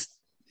 Moose.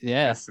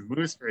 Yeah. That's the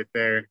moose right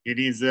there. He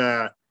needs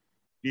to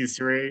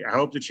raise. I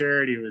hope the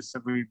charity was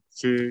something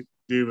to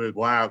do with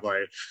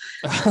wildlife.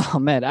 Oh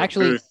man, But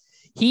actually, moose,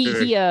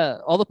 he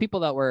all the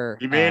people that were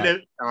he made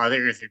it. Oh, I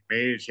think he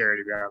made a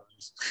charity about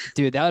moose.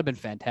 dude, that would have been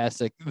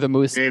fantastic. Save the The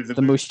moose.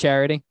 Moose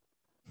charity.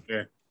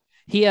 Yeah.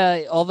 He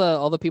all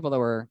the people that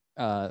were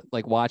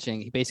like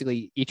watching, he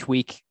basically each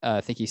week,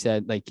 I think he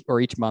said, like,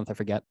 or each month, I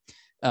forget,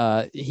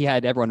 he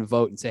had everyone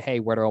vote and say, hey,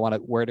 where do I want to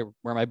where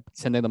am I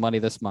sending the money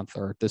this month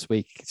or this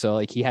week? So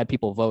like he had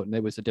people vote, and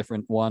it was a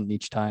different one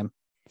each time.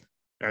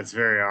 That's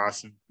very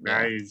awesome.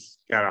 Now Yeah, he's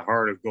got a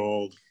heart of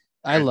gold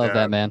I and love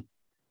that man.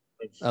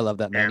 I love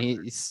that man.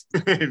 antler. He's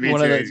Me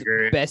one of too. He's the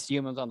great. best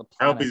humans on the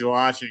I hope planet. he's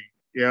watching.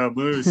 Yo,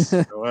 Moose,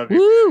 I love you, man.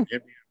 Woo.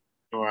 Hit me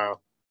up. Wow.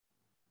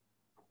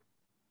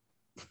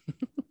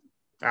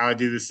 I would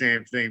do the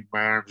same thing.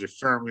 My arms are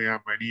firmly on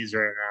my knees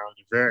right now.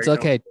 And they're It's very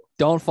okay, comfortable.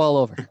 don't fall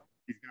over.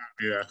 He's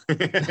got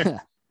me though.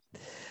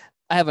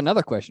 I have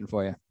another question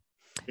for you.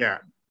 Yeah.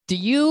 Do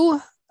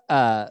you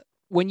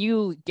when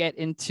you get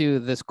into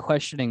this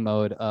questioning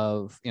mode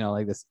of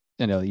like this,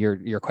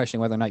 you're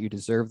questioning whether or not you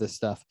deserve this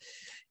stuff,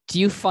 do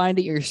you find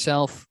it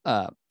yourself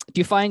do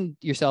you find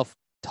yourself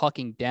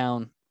talking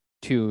down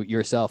to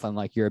yourself and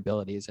like your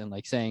abilities and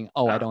like saying,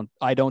 oh, Uh,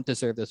 I don't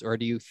deserve this? Or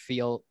do you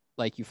feel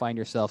like you find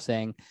yourself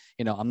saying,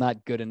 I'm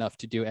not good enough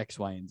to do X,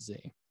 Y, and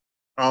Z?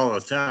 all the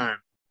time.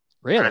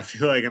 I Really?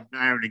 feel like I'm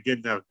not even a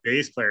good enough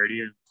bass player to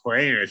even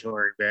play in a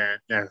touring band.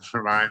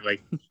 Never mind.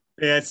 Like,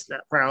 that's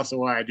probably also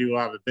why I do a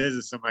lot of the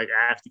business. I'm like,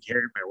 I have to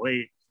carry my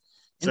weight.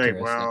 It's like,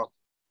 Interesting. well,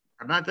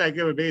 I'm not that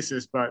good of a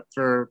bassist, but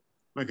for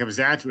when it comes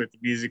down to it, the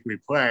music we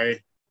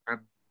play,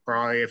 I'm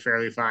probably a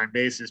fairly fine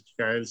bassist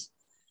because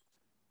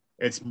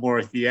it's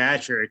more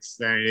theatrics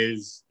than it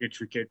is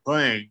intricate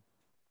playing.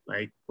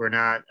 Like, we're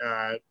not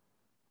a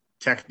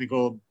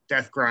technical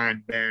death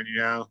grind band,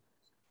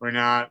 We're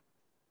not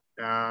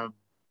um,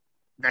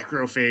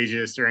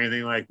 necrophagist or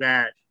anything like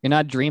that. You're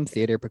not Dream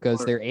Theater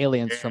because Or, they're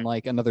aliens yeah, from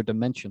like another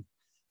dimension.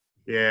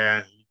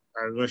 yeah,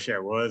 I wish I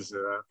was.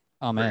 Oh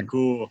Pretty man.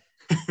 cool.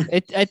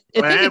 I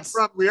But think it's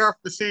we are from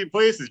the same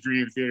place as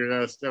Dream Theater,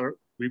 though. So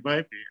we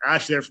might be.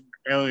 Actually, they're from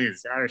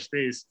aliens, outer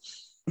space.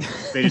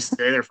 They just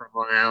say they're from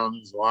Long Island.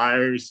 These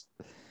liars.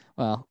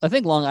 well, I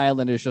think Long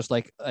Island is just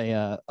like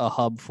a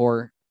hub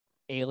for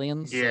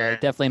aliens, so Yeah,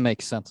 it definitely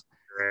makes sense.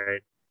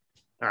 right.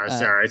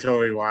 Sorry, I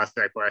totally lost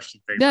that question.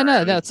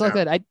 No, it's all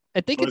good. I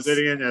think what was it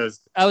again?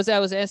 I was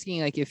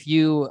asking like if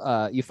you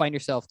you find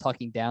yourself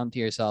talking down to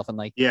yourself and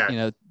like Yeah. you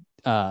know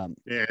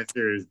The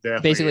answer is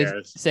definitely basically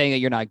yes. saying that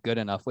you're not good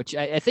enough, which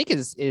I think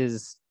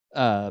is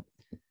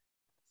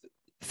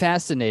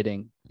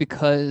fascinating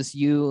because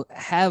you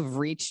have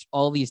reached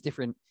all these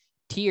different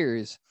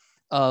tiers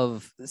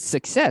of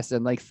success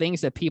and like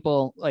things that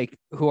people like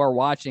who are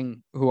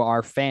watching, who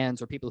are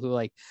fans or people who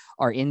like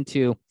are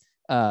into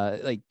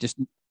like just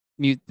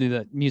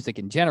the music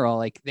in general,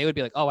 like they would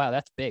be like, oh wow,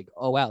 that's big,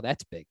 oh wow,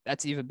 that's big,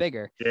 that's even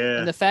bigger. And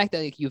Yeah. the fact that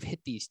like you've hit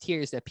these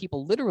tiers that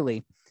people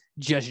literally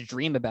just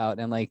dream about,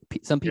 and like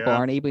some people Yeah.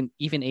 aren't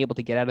even able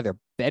to get out of their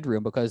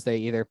bedroom because they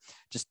either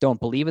just don't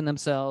believe in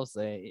themselves,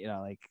 they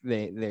like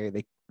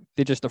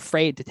they're just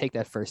afraid to take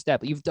that first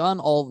step. You've done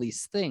all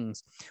these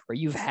things where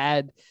you've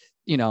had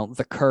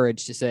the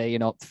courage to say,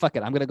 fuck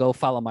it, I'm gonna go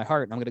follow my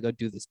heart and I'm gonna go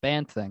do this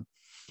band thing.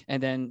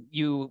 And then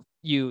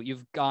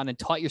you've gone and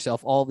taught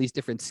yourself all these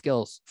different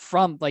skills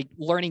from like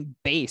learning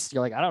bass.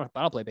 You're like, I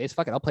don't play bass,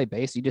 fuck it, I'll play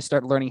bass. You just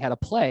start learning how to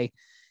play,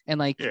 and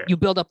like you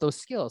build up those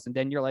skills, and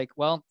then you're like,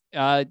 well,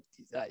 I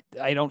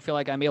don't feel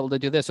like I'm able to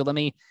do this, so let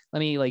me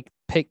like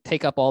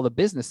take up all the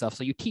business stuff.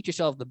 So you teach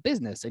yourself the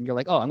business, and you're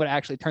like, oh, I'm going to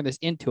actually turn this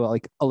into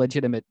a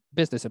legitimate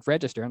business and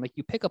register, and like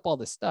you pick up all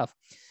this stuff.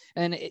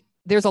 And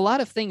there's a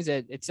lot of things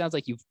that it sounds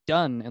like you've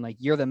done, and like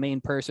you're the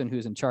main person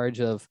who's in charge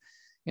of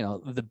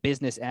the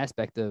business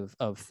aspect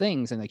of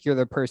things, and like you're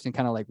the person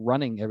kind of like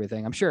running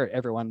everything. I'm sure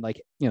everyone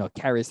like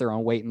carries their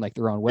own weight and like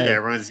their own way. Yeah,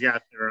 everyone's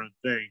got their own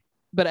thing.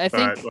 But I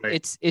think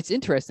it's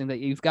interesting that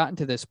you've gotten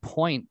to this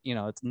point,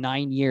 it's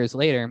 9 years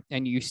later,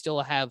 and you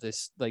still have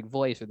this like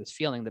voice or this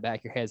feeling in the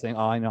back of your head saying,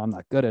 oh, I know I'm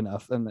not good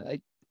enough. And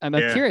I'm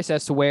curious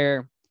as to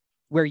where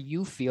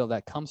you feel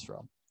that comes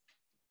from.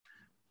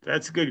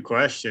 That's a good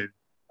question.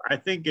 I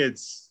think I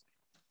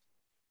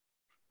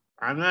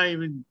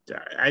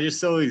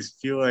just always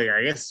feel like,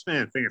 I guess it's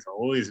been a thing, it's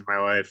always in my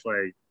life,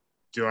 like,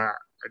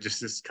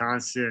 just this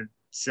constant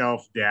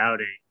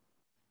self-doubting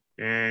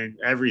and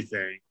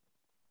everything.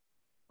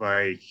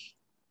 Like,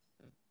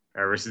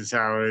 ever since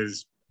I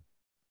was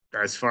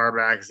as far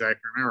back as I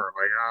can remember,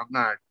 like, I'm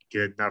not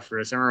good enough for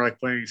this. I remember like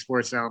playing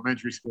sports in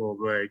elementary school,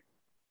 but like,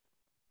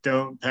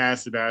 don't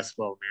pass the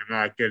basketball with me,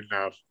 I'm not good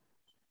enough.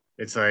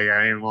 It's like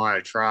I didn't want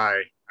to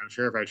try. I'm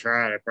sure if I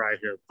tried, I probably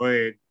could have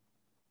played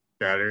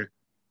better,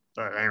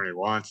 but I didn't really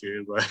want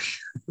to. But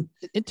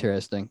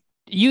interesting.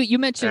 You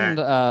mentioned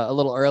a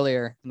little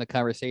earlier in the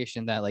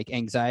conversation that like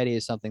anxiety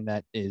is something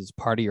that is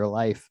part of your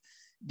life.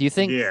 Do you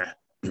think? Yeah.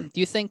 Do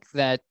you think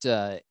that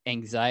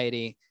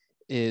anxiety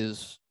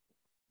is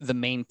the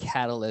main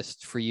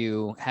catalyst for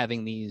you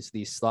having these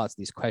thoughts,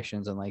 these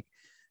questions, and like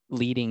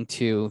leading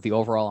to the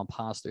overall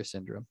imposter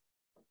syndrome?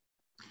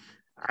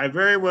 I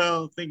very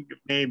well think it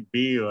may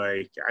be.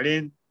 Like, I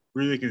didn't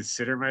really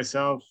consider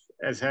myself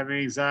as having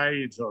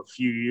anxiety until a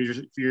few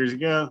years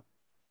ago,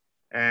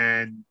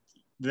 and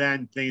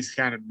then things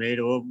kind of made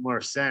a little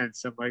more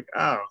sense. I'm like,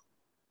 oh,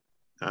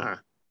 huh,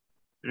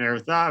 I never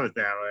thought of it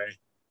that way.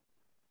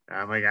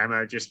 I'm like, I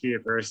might just be a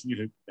person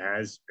who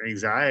has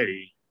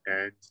anxiety,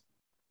 and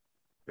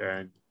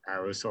then I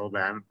was told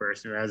that I'm a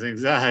person who has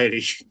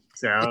anxiety.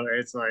 So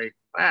it's like,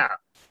 wow,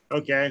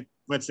 okay,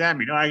 what's that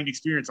mean? Oh, I can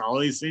experience all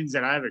these things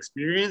that I've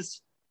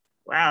experienced.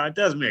 Wow, it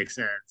does make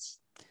sense.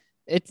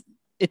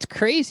 It's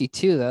crazy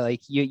too that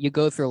like you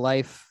go through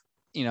life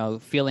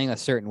feeling a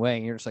certain way,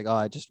 and you're just like,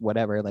 oh, just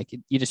whatever, like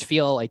you just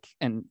feel like,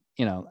 and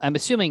I'm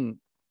assuming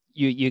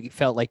you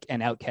felt like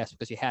an outcast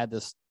because you had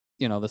this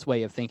this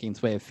way of thinking,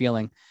 this way of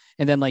feeling,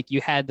 and then like you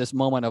had this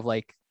moment of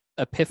like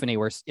epiphany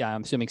where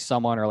I'm assuming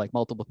someone or like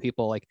multiple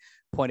people like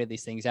pointed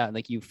these things out, and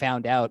like you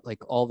found out like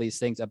all these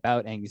things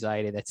about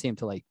anxiety that seemed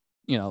to like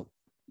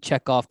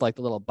check off like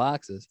the little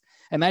boxes.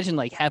 Imagine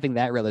like having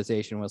that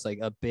realization was like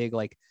a big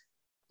like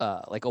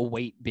a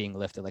weight being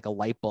lifted, like a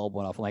light bulb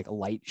went off, like a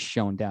light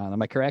shone down.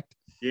 Am I correct?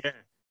 Yeah,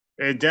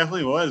 it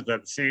definitely was, but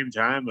at the same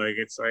time, like,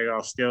 it's like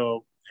I'll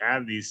still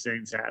have these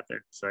things happen.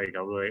 It's like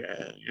I'll be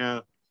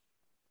like,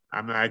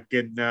 I'm not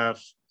good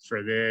enough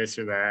for this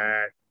or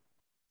that.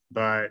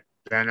 But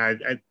then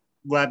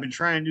what I've been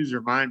trying to do is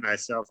remind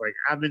myself, like,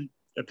 I'm in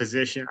a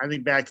position. I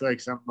think back to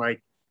like something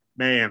like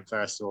Mayhem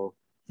Festival,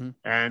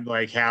 and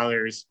like how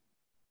there's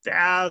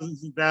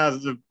thousands and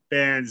thousands of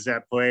bands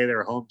that play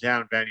their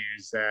hometown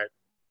venues that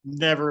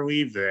never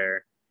leave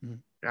there.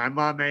 I'm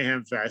on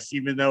Mayhem Fest,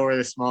 even though we're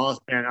the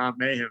smallest band on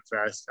Mayhem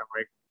Fest. I'm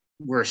like,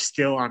 we're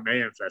still on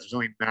Mayhem Fest. There's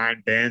only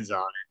 9 bands on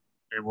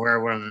it, and we're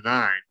one of the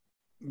 9.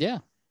 Yeah.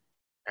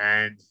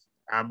 And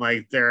I'm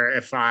like,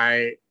 if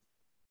I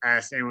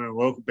asked anyone in a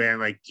local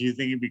band, like, do you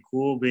think it'd be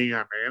cool being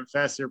on Mayhem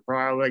Fest? They're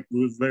probably like, we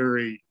would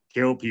literally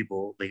kill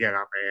people to get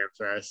on Mayhem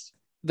Fest.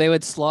 They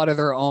would slaughter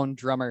their own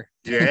drummer.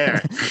 Yeah.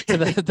 to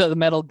the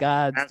metal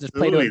gods. Absolutely. Just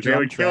play to a drum they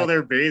would track. Kill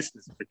their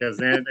bassist because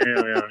then,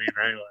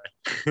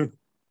 anyway.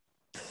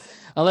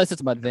 Unless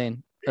it's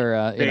Mudvayne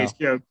or bass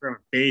joke from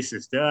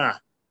bassist.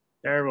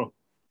 Terrible.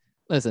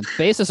 Listen,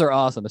 bassists are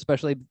awesome,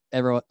 especially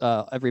every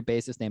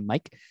bassist named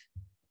Mike.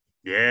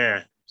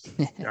 Yeah,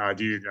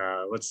 Dude,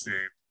 what's his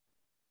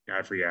name?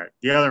 I forget.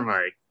 The other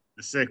Mike,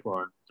 the sick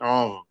one.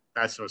 All of them.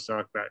 That's what I was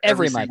talking about.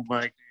 Every Single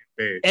Mike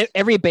named base.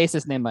 Every base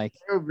is named Mike.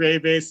 Every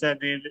base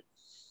that named it.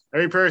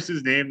 Every person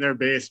who's named their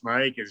base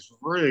Mike is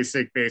really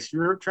sick base. If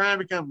you're trying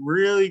to become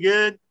really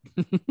good,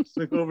 just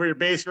look over your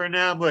base right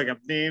now. Look, I'm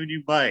naming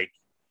you Mike.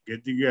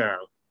 Good to go.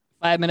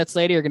 5 minutes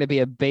later, you're going to be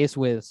a base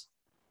whiz.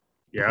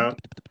 Yeah.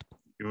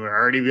 You would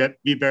already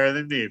be better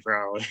than me,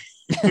 probably.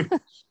 I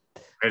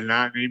did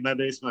not name my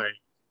base Mike.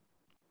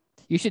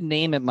 You should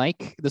name it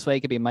Mike. This way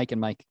it could be Mike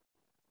and Mike.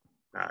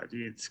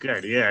 Dude, it's a good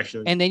idea,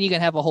 actually. And then you can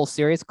have a whole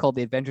series called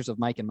The Adventures of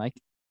Mike and Mike.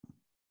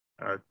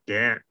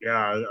 Damn. Yeah,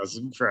 I was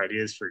looking for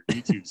ideas for a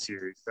YouTube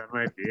series. That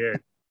might be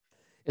it.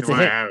 It's the a one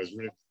hit. I have is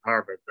really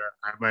hard, but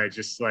I might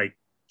just like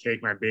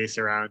take my base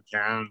around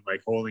town,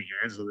 like holding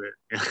hands with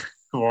it,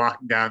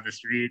 walking down the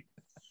street,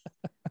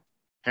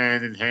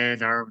 hand in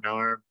hand, arm in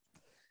arm.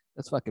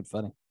 That's fucking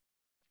funny.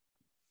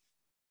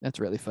 That's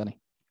really funny.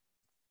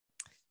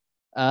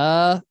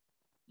 Yeah,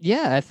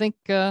 I think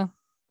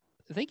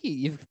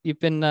you've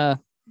been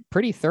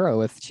pretty thorough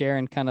with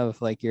sharing kind of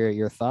like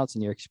your thoughts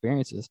and your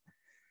experiences.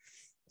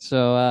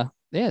 So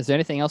yeah, is there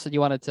anything else that you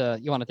wanted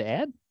to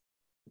add?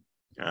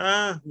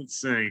 Let's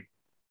see.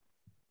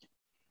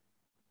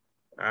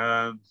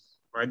 I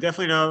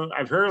definitely know.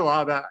 I've heard a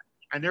lot about.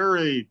 I never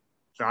really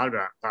thought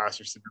about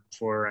imposter syndrome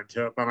before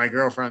but my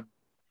girlfriend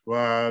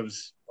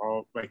loves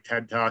all like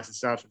TED Talks and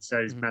stuff and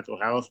studies mental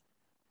health,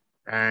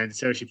 and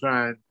so she put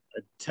on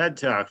a TED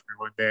Talk for me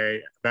one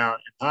day about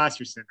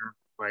imposter syndrome.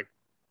 I'm like,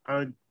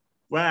 oh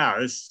wow,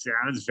 this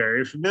sounds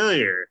very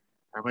familiar.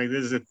 I'm like,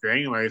 this is a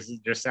thing. I'm like, this is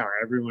just how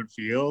everyone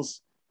feels.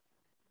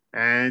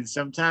 And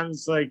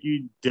sometimes like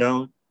you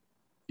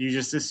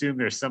just assume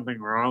there's something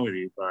wrong with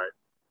you, but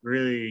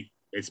really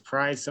it's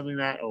probably something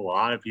that a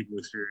lot of people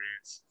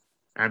experience.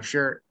 I'm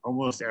sure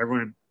almost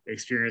everyone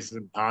experiences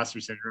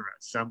imposter syndrome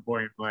at some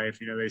point in life.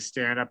 You know, they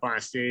stand up on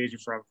a stage in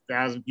front of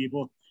 1,000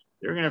 people.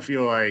 They're going to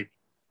feel like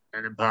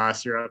an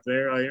imposter up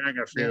there. Like, you're not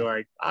going to feel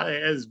like, oh,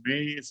 it's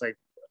me. It's like,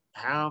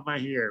 how am I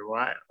here?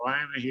 Why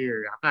am I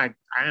here? I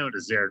don't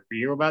deserve to be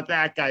here. What about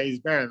that guy? He's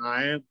better than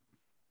I am.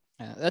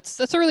 Yeah, that's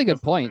a really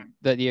good point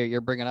that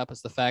you're bringing up,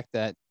 is the fact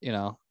that, you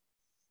know,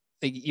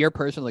 like your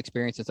personal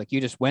experiences, like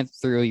you just went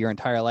through your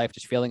entire life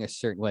just feeling a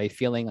certain way,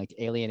 feeling like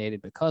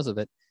alienated because of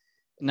it,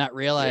 not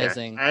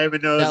realizing I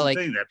even know that's like,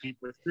 a thing that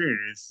people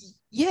experience.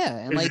 Yeah,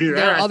 and like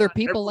there are other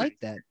people like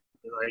that.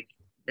 Like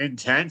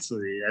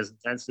intensely as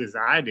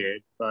I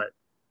did, but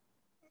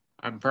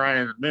I'm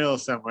probably in the middle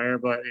somewhere.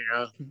 But you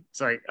know,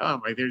 it's like,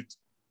 like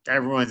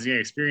everyone's gonna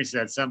experience it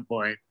at some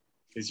point.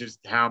 It's just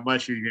how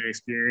much you're gonna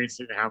experience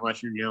it and how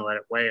much you're gonna let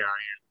it weigh on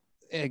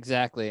you.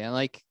 Exactly. And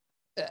like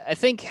I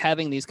think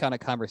having these kind of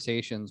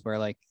conversations where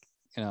like,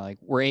 you know, like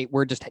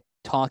we're just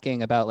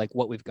talking about like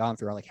what we've gone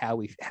through, or like how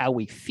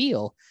we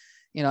feel,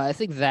 you know, I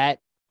think that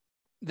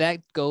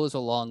goes a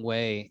long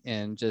way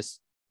in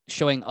just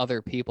showing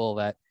other people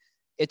that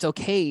it's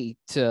okay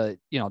to,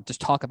 you know,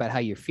 just talk about how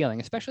you're feeling,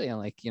 especially in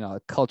like, you know,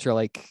 a culture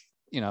like,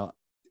 you know,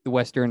 the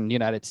Western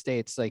United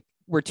States. Like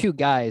we're two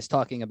guys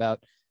talking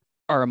about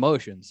our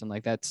emotions, and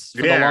like that's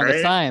for the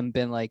longest time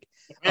been like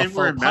and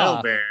we're in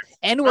metal bands.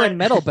 And we're in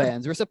metal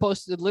bands. We're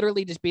supposed to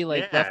literally just be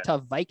like left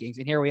tough Vikings,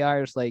 and here we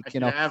are just like, you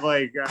know, have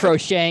like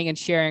crocheting and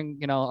sharing,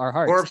 you know, our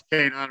hearts. Corpse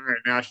paint on right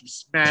now. She's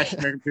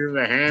smashing the computer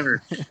with a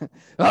hammer.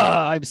 Oh,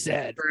 I'm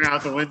sad. Turning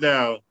out the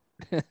window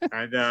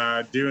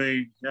and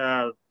doing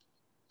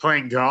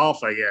playing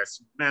golf, I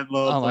guess. Men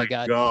love oh my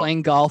god, golf.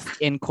 Playing golf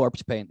in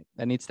corpse paint.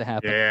 That needs to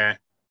happen. Yeah.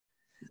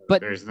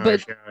 But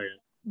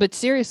but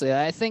seriously,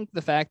 I think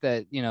the fact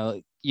that, you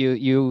know,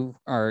 you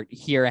are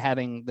here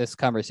having this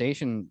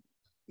conversation,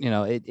 you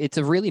know, it's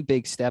a really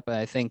big step.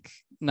 I think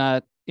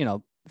not, you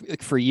know,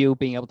 for you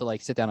being able to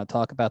like sit down and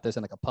talk about this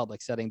in like a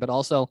public setting, but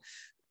also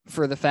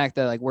for the fact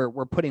that like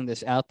we're putting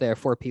this out there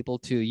for people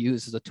to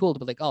use as a tool to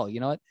be like, oh, you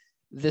know what,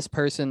 this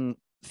person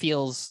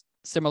feels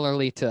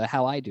similarly to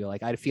how I do.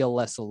 Like I feel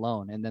less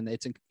alone, and then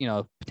it's, you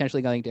know,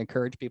 potentially going to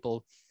encourage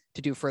people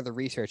to do further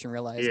research and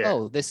realize,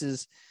 oh, this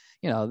is,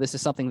 you know, this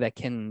is something that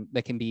can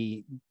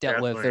be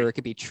dealt with, or it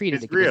could be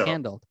treated, it can be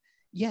handled.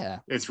 Yeah,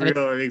 it's real.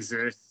 It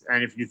exists,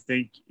 and if you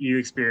think you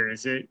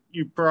experience it,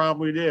 you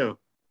probably do.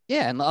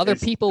 Yeah, and other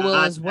people will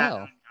as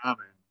well.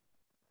 Uncommon.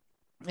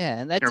 Yeah,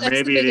 and that's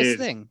the biggest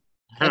thing.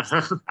 I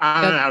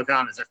don't know how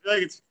common it is. I feel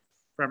like it's,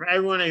 from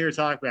everyone I hear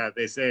talk about it,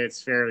 they say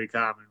it's fairly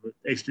common, with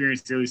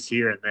experience at least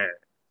here and there.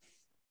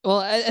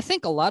 Well, I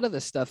think a lot of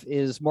this stuff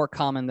is more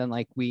common than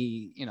like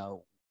we, you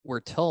know, we're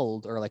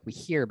told or like we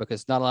hear,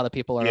 because not a lot of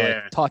people are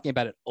like talking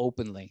about it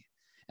openly.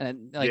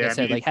 And like I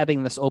said, like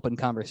having this open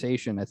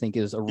conversation, I think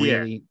is a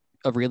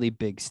really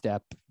big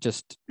step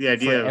just for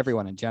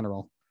everyone in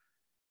general.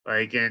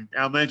 Like in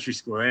elementary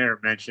school, they never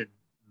mention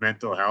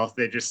mental health.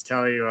 They just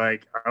tell you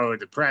like, oh,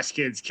 depressed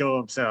kids kill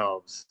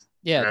themselves.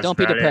 Yeah, don't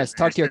be depressed.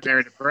 Talk to your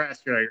They're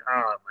depressed. You're like,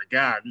 oh my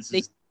God, this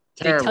is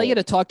terrible. They tell you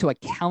to talk to a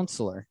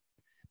counselor.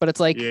 But it's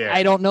like,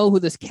 I don't know who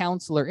this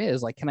counselor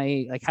is. Like,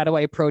 how do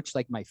I approach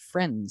like my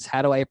friends?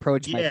 How do I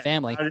approach my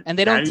family? And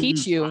they don't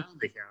teach you.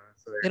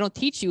 they don't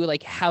teach you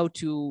like how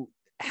to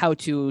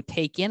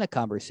take in a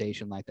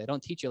conversation like that. They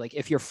don't teach you like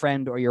if your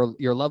friend or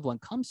your loved one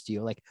comes to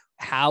you, like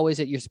how is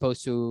it you're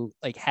supposed to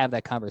like have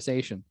that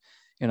conversation.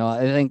 I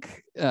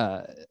think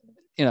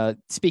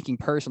speaking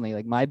personally,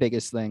 like my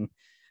biggest thing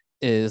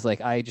is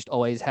like I just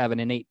always have an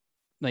innate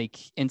like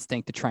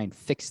instinct to try and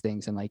fix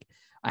things, and like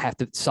I have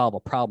to solve a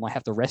problem, I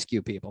have to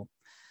rescue people.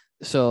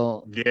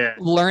 So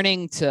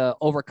learning to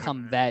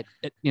overcome that,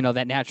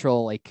 that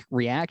natural like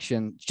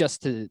reaction,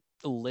 just to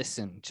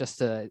listen, just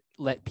to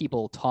let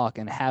people talk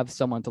and have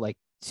someone to like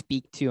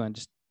speak to and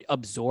just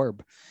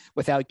absorb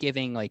without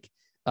giving like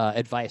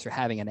advice or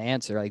having an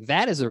answer, like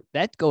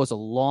that goes a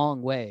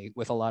long way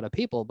with a lot of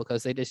people,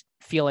 because they just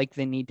feel like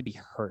they need to be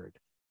heard.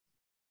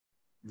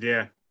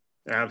 Yeah,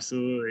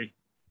 absolutely.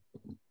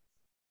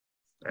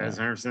 That's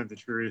 100% the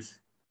truth.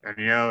 And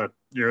if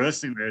you're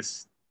listening to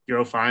this,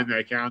 go find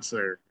that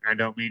counselor. I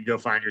don't mean go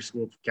find your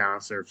school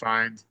counselor.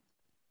 Find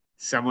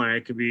someone.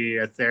 It could be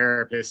a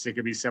therapist. It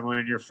could be someone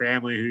in your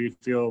family who you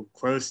feel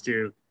close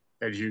to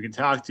that you can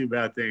talk to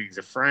about things.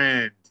 A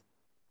friend.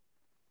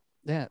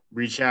 Yeah.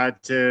 Reach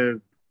out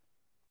to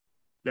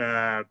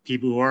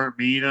people who aren't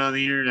mean on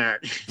the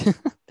internet.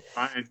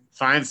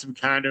 find some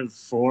kind of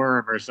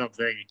forum or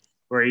something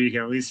where you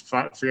can at least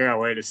figure out a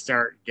way to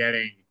start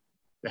getting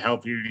the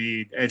help you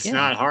need. It's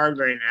not hard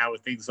right now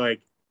with things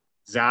like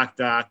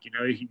ZocDoc.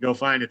 You can go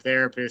find a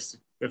therapist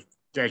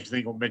that you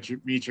think will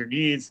meet your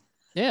needs.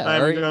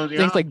 Yeah, or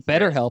things like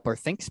BetterHelp or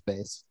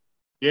ThinkSpace.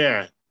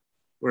 Yeah,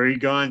 where you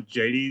go on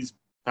JD's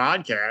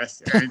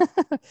podcast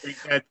and think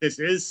that this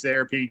is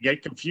therapy,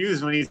 get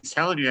confused when he's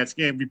telling you that's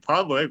going to be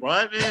public.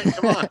 What, man?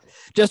 Come on.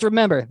 Just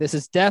remember, this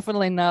is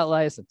definitely not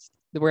licensed.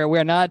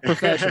 We're not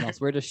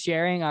professionals. We're just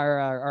sharing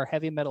our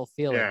heavy metal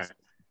feelings. Yeah.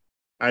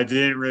 I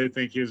didn't really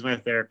think he was my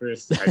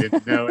therapist. I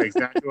didn't know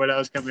exactly what I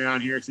was coming on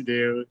here to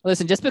do.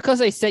 Listen, just because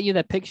I sent you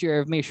that picture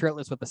of me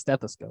shirtless with a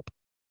stethoscope,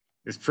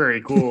 it's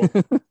pretty cool.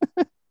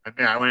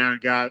 I went out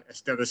and got a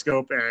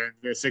stethoscope and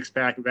a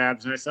 6-pack of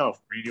abs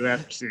myself. Redo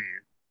after seeing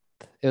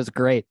it. It was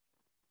great.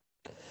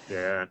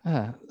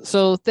 Yeah.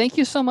 So thank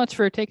you so much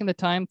for taking the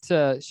time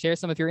to share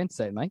some of your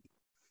insight, Mike.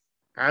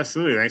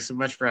 Absolutely. Thanks so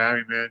much for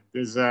having me, man.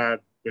 This has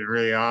been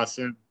really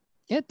awesome.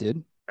 Yeah,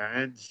 dude.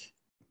 And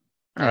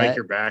I like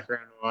your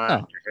background a lot.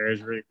 Oh. Your hair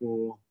is really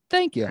cool.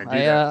 Thank you.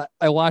 I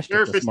washed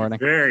it this morning.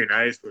 Very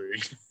nicely.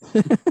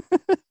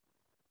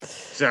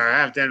 Sorry, I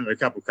have to end with a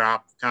couple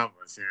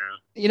compliments.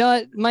 You know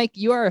what, Mike?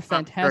 You are a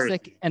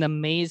fantastic and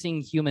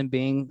amazing human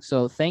being.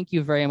 So thank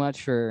you very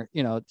much for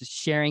just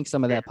sharing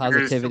some of that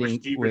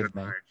positivity with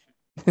me.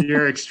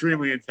 You're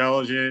extremely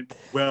intelligent,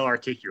 well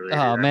articulated.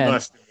 Oh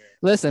man!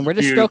 Listen, we're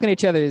just stroking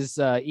each other's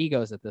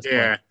egos at this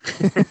point.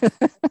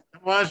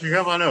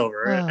 Come on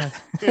over.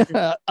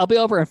 I'll be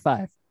over in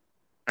 5.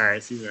 All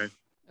right, see you then.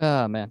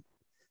 Oh man!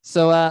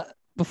 So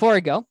before I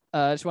go,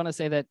 I just want to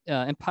say that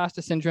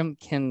imposter syndrome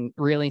can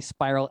really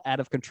spiral out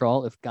of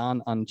control if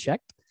gone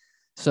unchecked.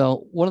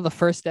 So one of the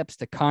first steps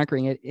to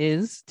conquering it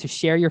is to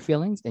share your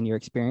feelings and your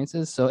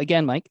experiences. So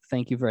again, Mike,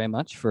 thank you very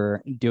much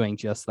for doing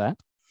just that.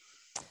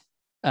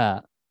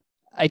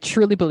 I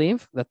truly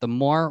believe that the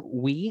more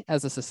we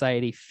as a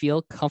society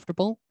feel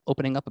comfortable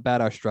opening up about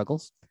our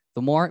struggles,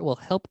 the more it will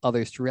help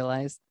others to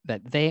realize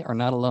that they are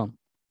not alone.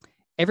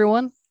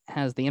 Everyone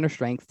has the inner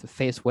strength to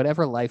face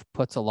whatever life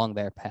puts along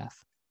their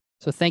path.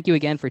 So thank you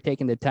again for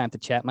taking the time to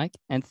chat, Mike.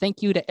 And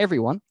thank you to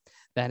everyone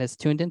that has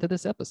tuned into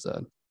this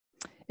episode.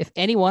 If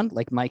anyone,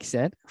 like Mike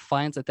said,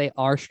 finds that they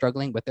are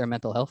struggling with their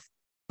mental health,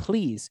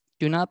 please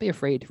do not be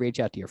afraid to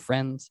reach out to your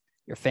friends,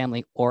 your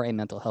family, or a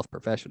mental health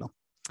professional.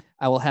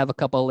 I will have a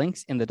couple of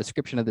links in the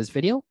description of this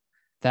video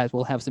that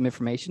will have some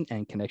information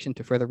and connection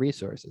to further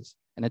resources.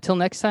 And until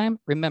next time,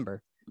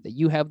 remember that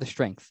you have the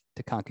strength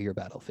to conquer your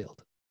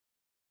battlefield.